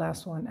are at the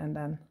last one, and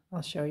then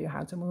I'll show you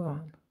how to move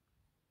on.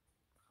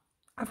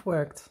 I've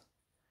worked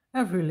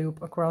every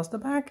loop across the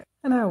back,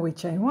 and now we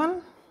chain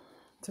 1,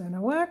 turn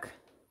our work,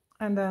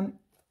 and then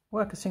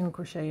work a single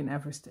crochet in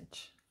every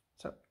stitch.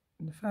 So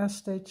in the first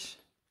stitch,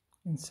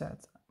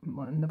 insert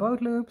in the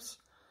both loops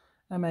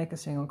and make a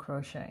single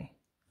crochet.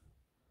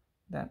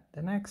 Then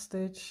the next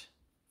stitch,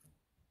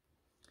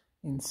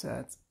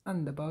 insert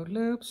under both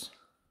loops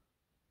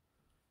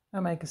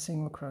and make a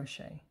single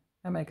crochet,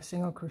 and make a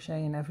single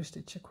crochet in every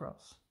stitch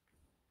across.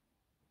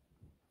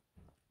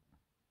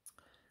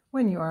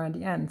 When you are at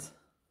the end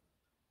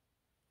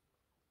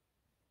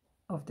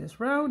of this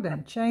row,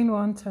 then chain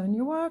 1, turn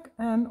your work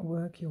and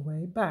work your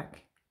way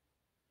back.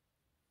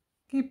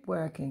 Keep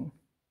working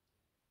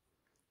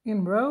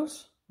in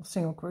rows of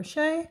single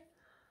crochet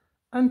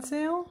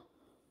until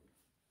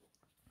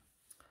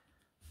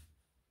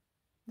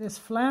this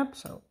flap,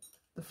 so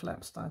the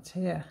flap starts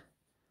here,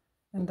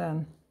 and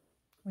then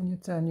when you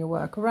turn your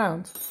work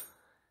around,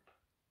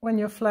 when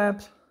your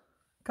flap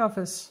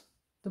covers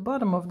the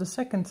bottom of the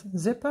second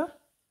zipper,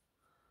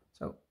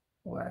 so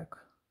work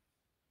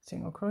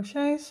single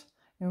crochets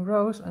in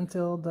rows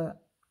until the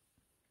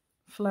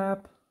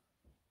flap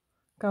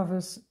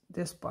covers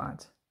this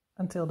part,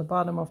 until the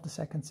bottom of the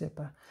second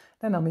zipper.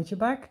 Then I'll meet you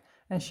back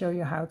and show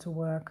you how to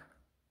work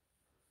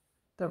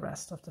the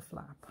rest of the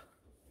flap.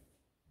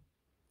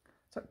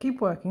 So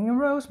keep working in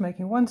rows,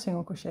 making 1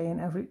 single crochet in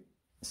every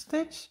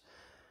stitch,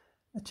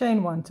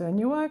 chain 1, turn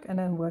your work, and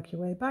then work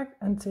your way back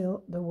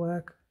until the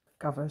work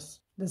covers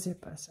the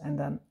zippers, and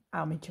then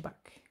I'll meet you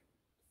back.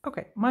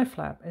 Okay, my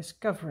flap is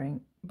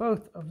covering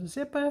both of the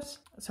zippers,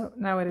 so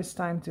now it is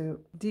time to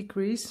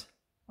decrease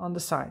on the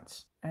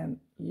sides, and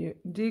you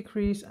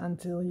decrease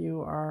until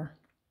you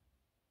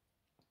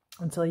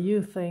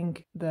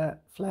think the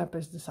flap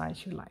is the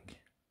size you like.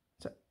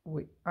 So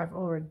I've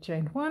already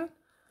chained 1,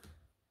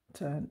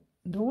 turn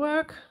the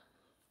work,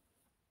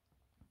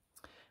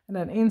 and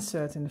then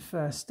insert in the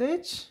first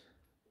stitch,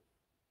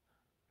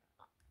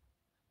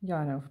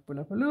 yarn over, pull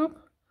up a loop,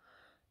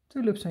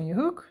 2 loops on your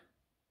hook,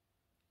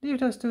 leave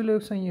those 2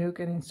 loops on your hook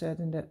and insert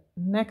in the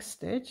next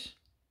stitch,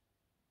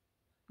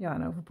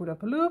 yarn over, pull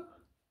up a loop.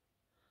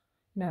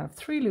 Now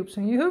 3 loops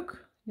on your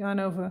hook, yarn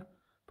over,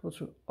 pull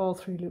through all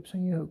 3 loops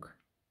on your hook.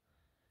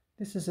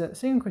 This is a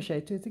single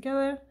crochet 2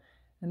 together,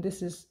 and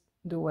this is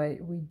the way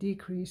we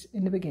decrease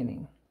in the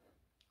beginning.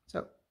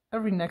 So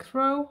every next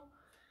row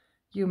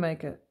you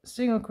make a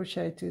single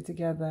crochet 2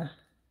 together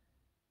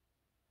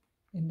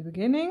in the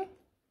beginning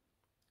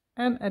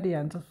and at the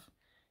end of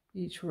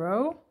each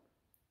row.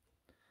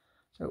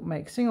 So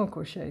make single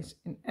crochets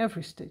in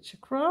every stitch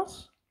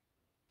across,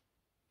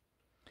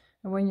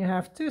 and when you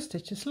have 2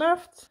 stitches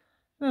left,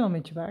 then I'll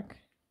meet you back.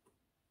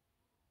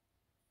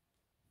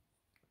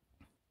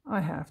 I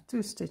have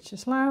 2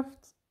 stitches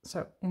left,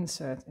 so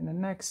insert in the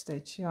next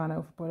stitch, yarn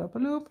over, pull up a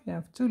loop, you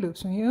have 2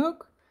 loops on your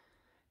hook,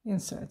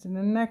 insert in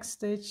the next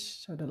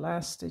stitch, so the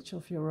last stitch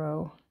of your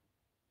row,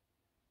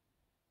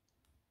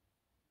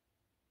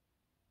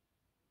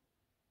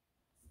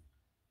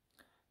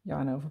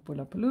 yarn over,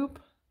 pull up a loop.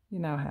 You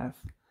now have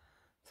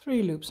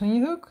 3 loops on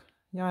your hook,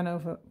 yarn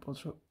over, pull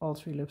through all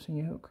 3 loops on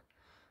your hook.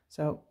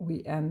 So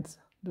we end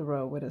the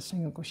row with a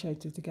single crochet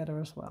 2 together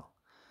as well.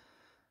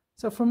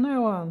 So from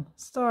now on,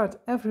 start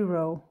every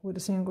row with a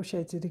single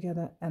crochet 2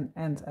 together and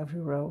end every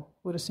row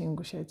with a single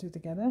crochet 2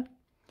 together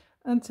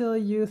until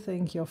you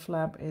think your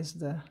flap is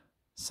the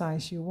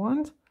size you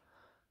want.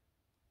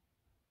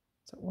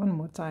 So one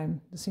more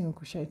time, the single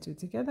crochet 2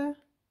 together,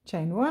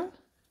 chain 1,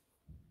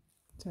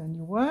 turn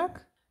your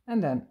work,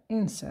 and then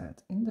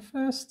insert in the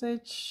first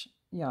stitch,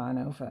 yarn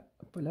over,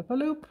 pull up a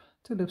loop,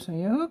 2 loops on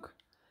your hook,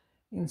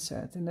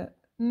 insert in the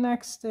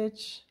next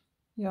stitch,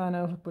 yarn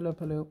over, pull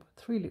up a loop,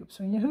 3 loops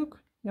on your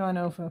hook, yarn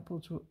over, pull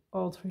through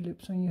all 3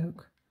 loops on your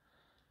hook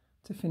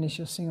to finish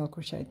your single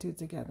crochet 2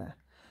 together.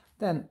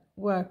 Then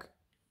work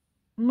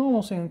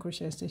normal single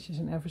crochet stitches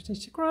in every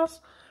stitch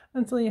across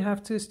until you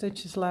have 2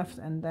 stitches left,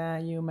 and there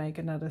you make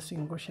another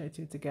single crochet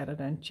 2 together.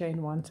 Then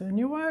chain 1, turn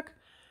your work,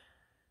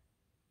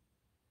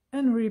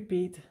 and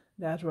repeat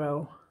that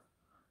row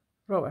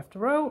after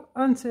row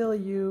until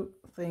you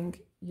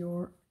think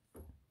your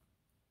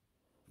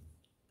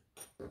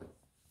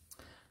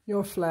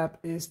flap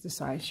is the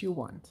size you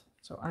want.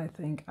 So I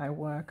think I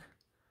work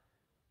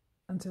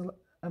until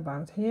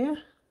about here,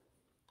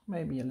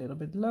 maybe a little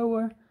bit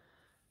lower,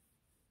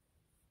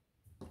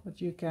 but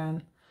you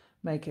can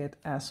make it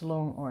as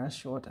long or as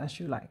short as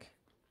you like.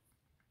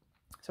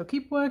 So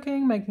keep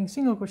working, making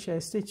single crochet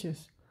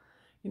stitches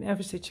in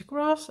every stitch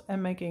across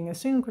and making a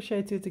single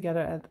crochet 2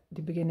 together at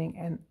the beginning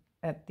and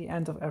at the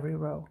end of every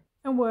row,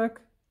 and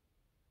work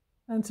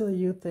until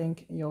you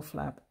think your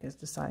flap is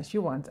the size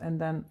you want, and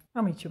then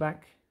I'll meet you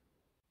back.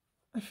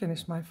 I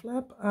finished my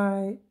flap.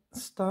 I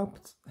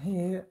stopped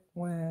here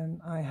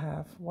when I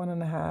have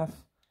 1.5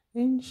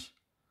 inch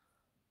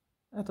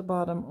at the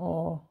bottom,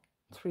 or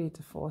 3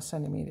 to 4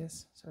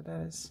 centimeters. So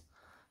that is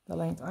the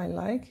length I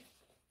like.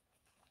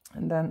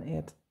 And then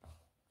it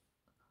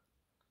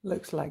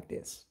looks like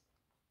this.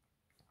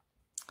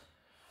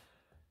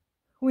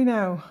 We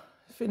now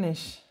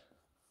finish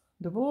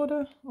the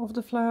border of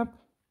the flap.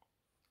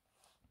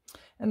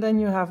 And then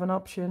you have an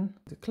option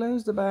to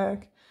close the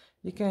bag.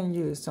 You can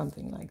use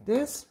something like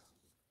this,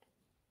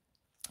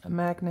 a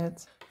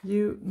magnet.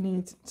 You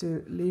need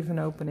to leave an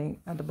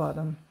opening at the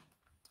bottom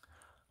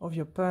of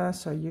your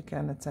purse so you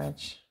can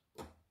attach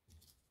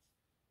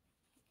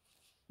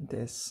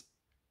this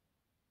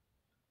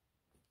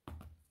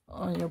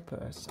on your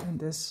purse, and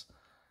this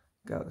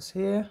goes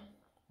here.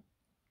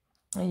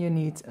 And you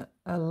need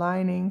a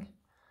lining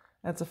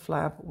at the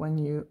flap when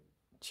you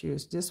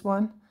choose this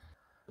one,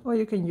 or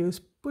you can use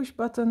push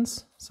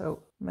buttons.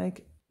 So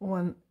make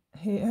one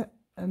here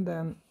and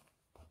then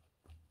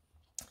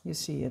you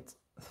see it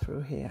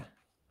through here.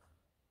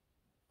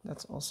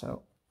 That's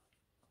also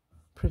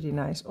pretty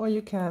nice. Or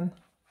you can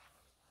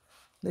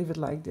leave it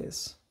like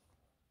this.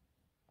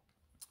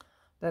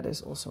 That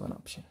is also an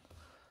option.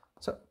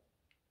 So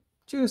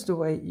choose the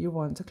way you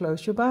want to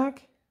close your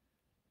bag,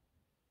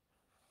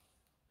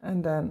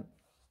 and then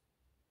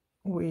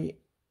we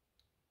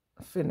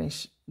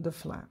finish the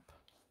flap.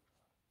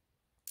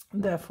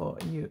 Therefore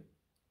you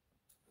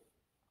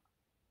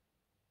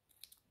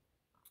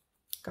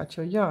cut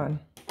your yarn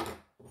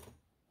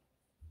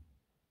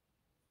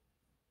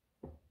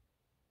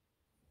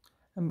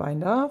and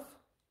bind off.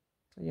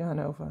 So yarn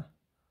over,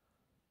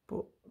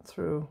 pull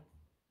through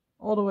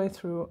all the way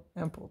through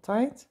and pull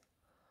tight.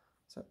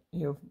 So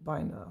you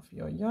bind off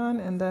your yarn,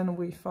 and then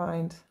we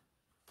find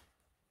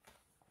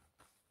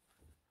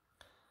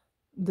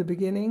the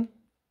beginning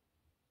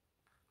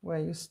where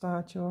you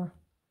start your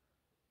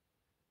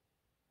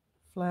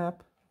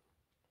flap,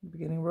 the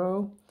beginning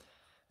row,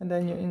 and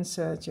then you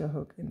insert your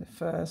hook in the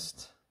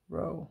first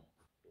row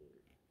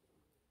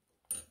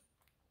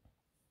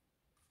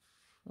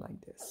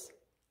like this.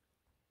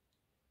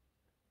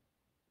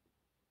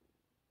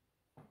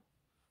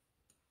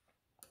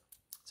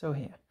 So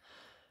here.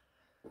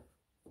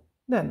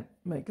 Then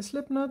make a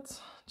slip knot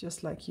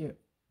just like you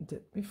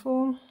did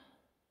before.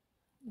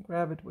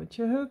 Grab it with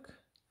your hook,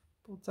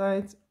 pull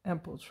tight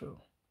and pull through,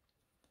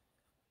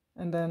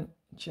 and then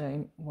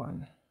chain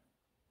 1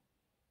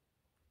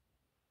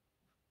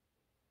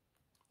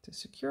 to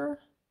secure,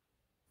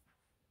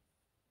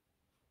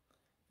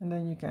 and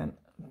then you can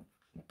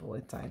pull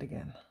it tight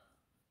again.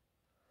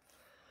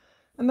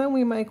 And then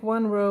we make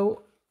 1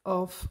 row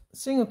of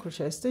single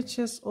crochet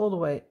stitches all the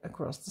way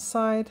across the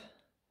side,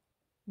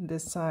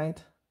 this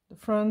side, the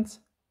front,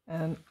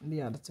 and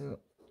the other 2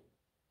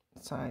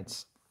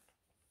 sides.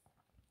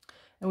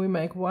 And we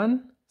make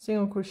 1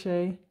 single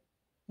crochet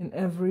in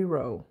every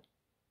row.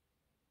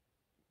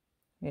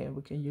 Here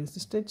we can use the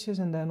stitches,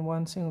 and then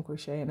 1 single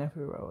crochet in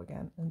every row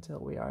again until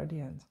we are at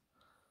the end.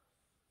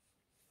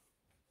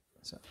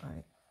 So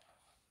I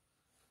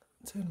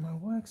turn my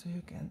work so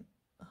you can,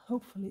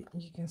 hopefully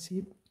you can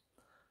see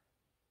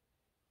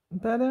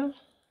better.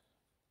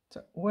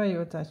 So where you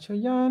attach your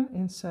yarn,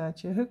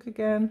 insert your hook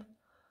again,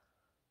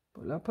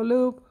 pull up a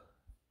loop,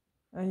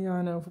 and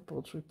yarn over,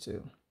 pull through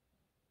 2.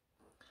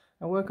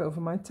 I work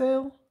over my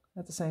tail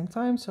at the same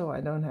time so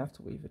I don't have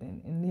to weave it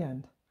in the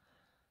end.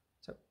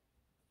 So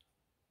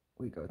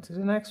we go to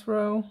the next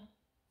row,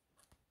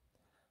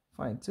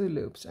 find 2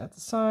 loops at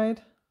the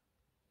side,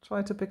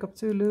 try to pick up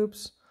 2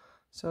 loops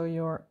so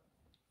your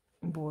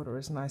border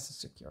is nice and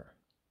secure,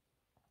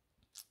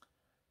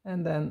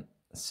 and then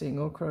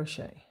single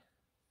crochet.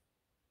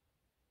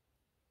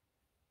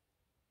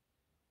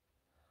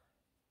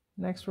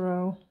 Next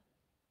row,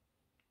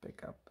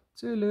 pick up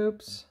 2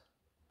 loops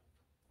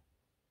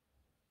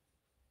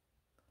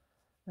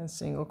and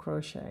single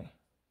crochet.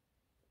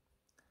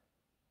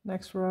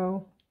 Next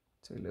row,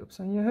 2 loops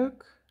on your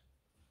hook,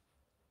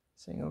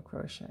 single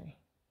crochet.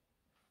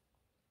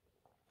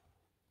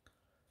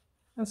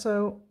 And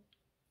so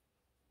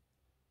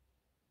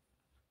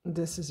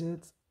this is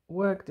it.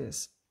 Work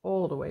this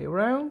all the way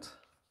around,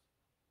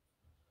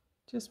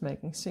 just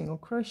making single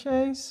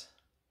crochets,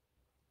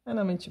 and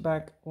I'll meet you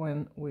back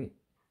when we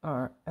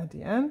are at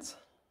the end.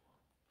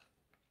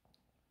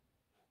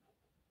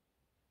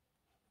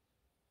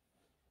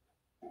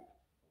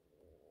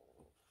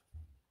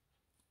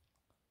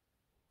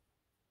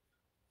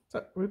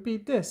 So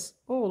repeat this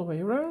all the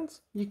way around.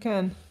 You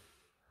can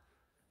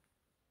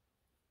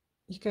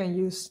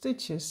use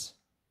stitches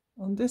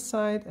on this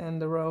side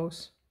and the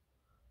rows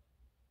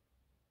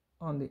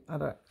on the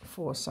other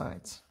 4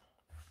 sides.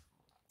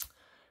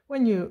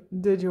 When you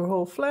did your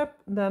whole flap,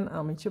 then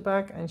I'll meet you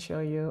back and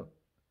show you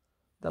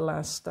the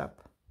last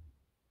step.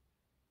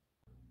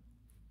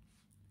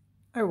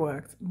 I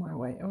worked my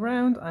way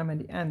around. I'm at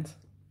the end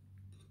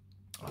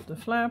of the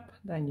flap.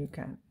 Then you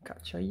can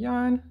cut your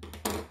yarn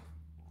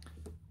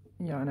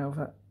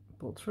over,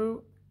 pull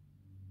through,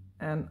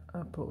 and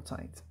pull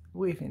tight.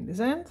 Weave in this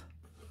end,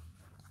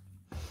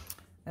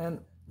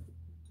 and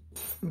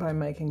by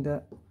making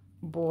the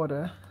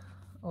border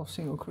of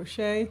single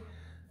crochet,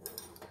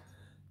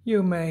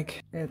 you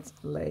make it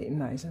lay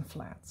nice and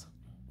flat.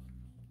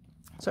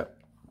 So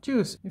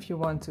choose if you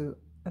want to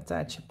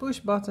attach a push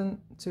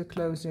button to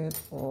close it,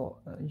 or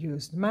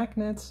use the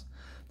magnets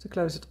to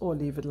close it, or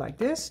leave it like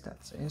this.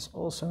 That is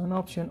also an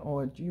option.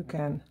 Or you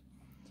can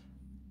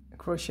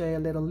crochet a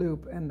little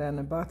loop and then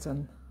a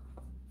button,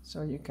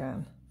 so you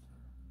can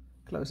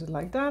close it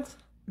like that.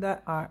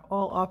 That are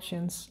all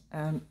options,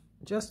 and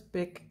just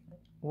pick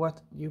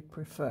what you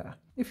prefer.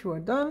 If you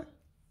are done,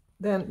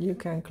 then you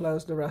can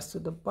close the rest to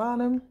the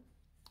bottom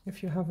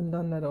if you haven't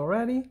done that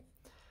already,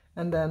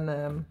 and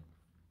then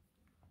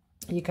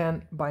you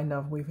can bind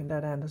off weaving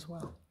that end as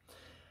well.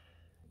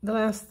 The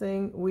last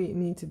thing we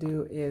need to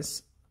do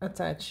is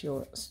attach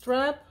your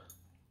strap.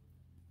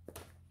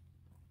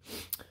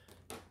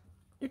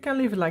 You can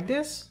leave it like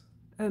this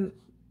and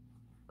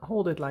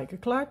hold it like a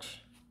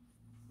clutch,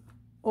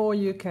 or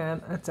you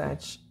can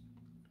attach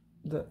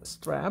the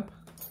strap.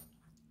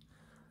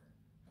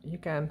 You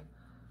can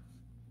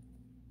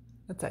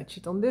attach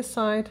it on this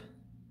side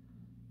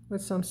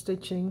with some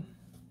stitching,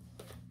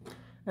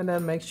 and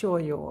then make sure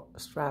your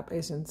strap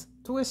isn't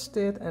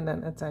twisted, and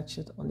then attach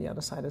it on the other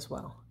side as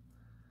well.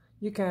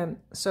 You can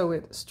sew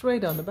it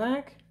straight on the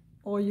back,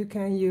 or you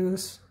can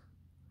use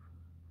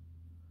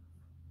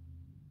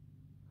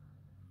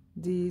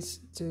these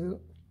two.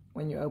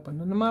 When you open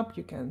them up,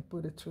 you can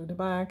put it through the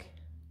back,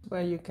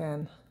 where you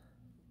can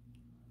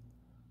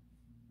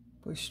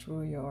push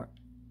through your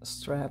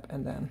strap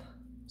and then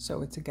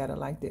sew it together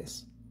like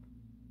this.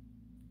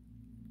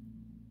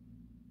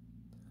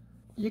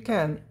 You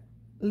can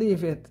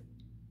leave it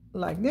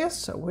like this,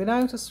 so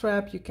without a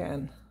strap. You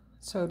can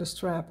sew the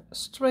strap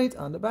straight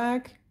on the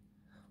back,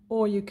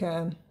 or you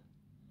can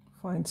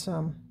find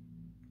some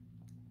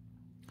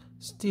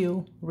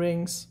steel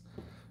rings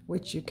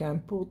which you can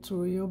pull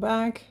through your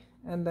back,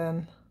 and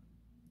then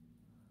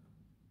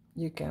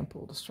you can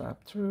pull the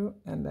strap through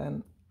and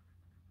then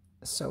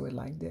sew it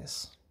like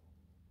this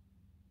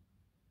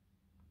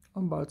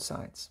on both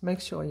sides. Make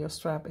sure your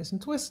strap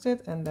isn't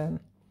twisted, and then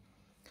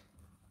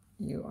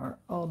you are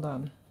all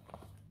done.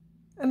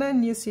 And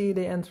then you see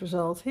the end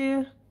result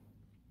here.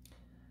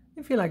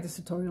 If you like this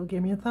tutorial,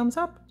 give me a thumbs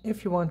up.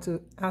 If you want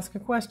to ask a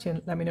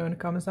question, let me know in the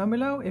comments down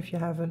below. If you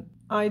have an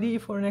idea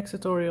for a next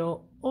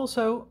tutorial,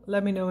 also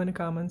let me know in the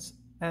comments.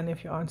 And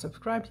if you aren't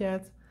subscribed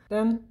yet,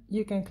 then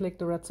you can click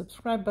the red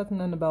subscribe button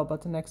and the bell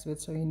button next to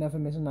it, so you never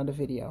miss another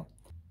video.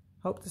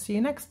 Hope to see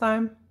you next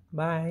time.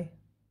 Bye.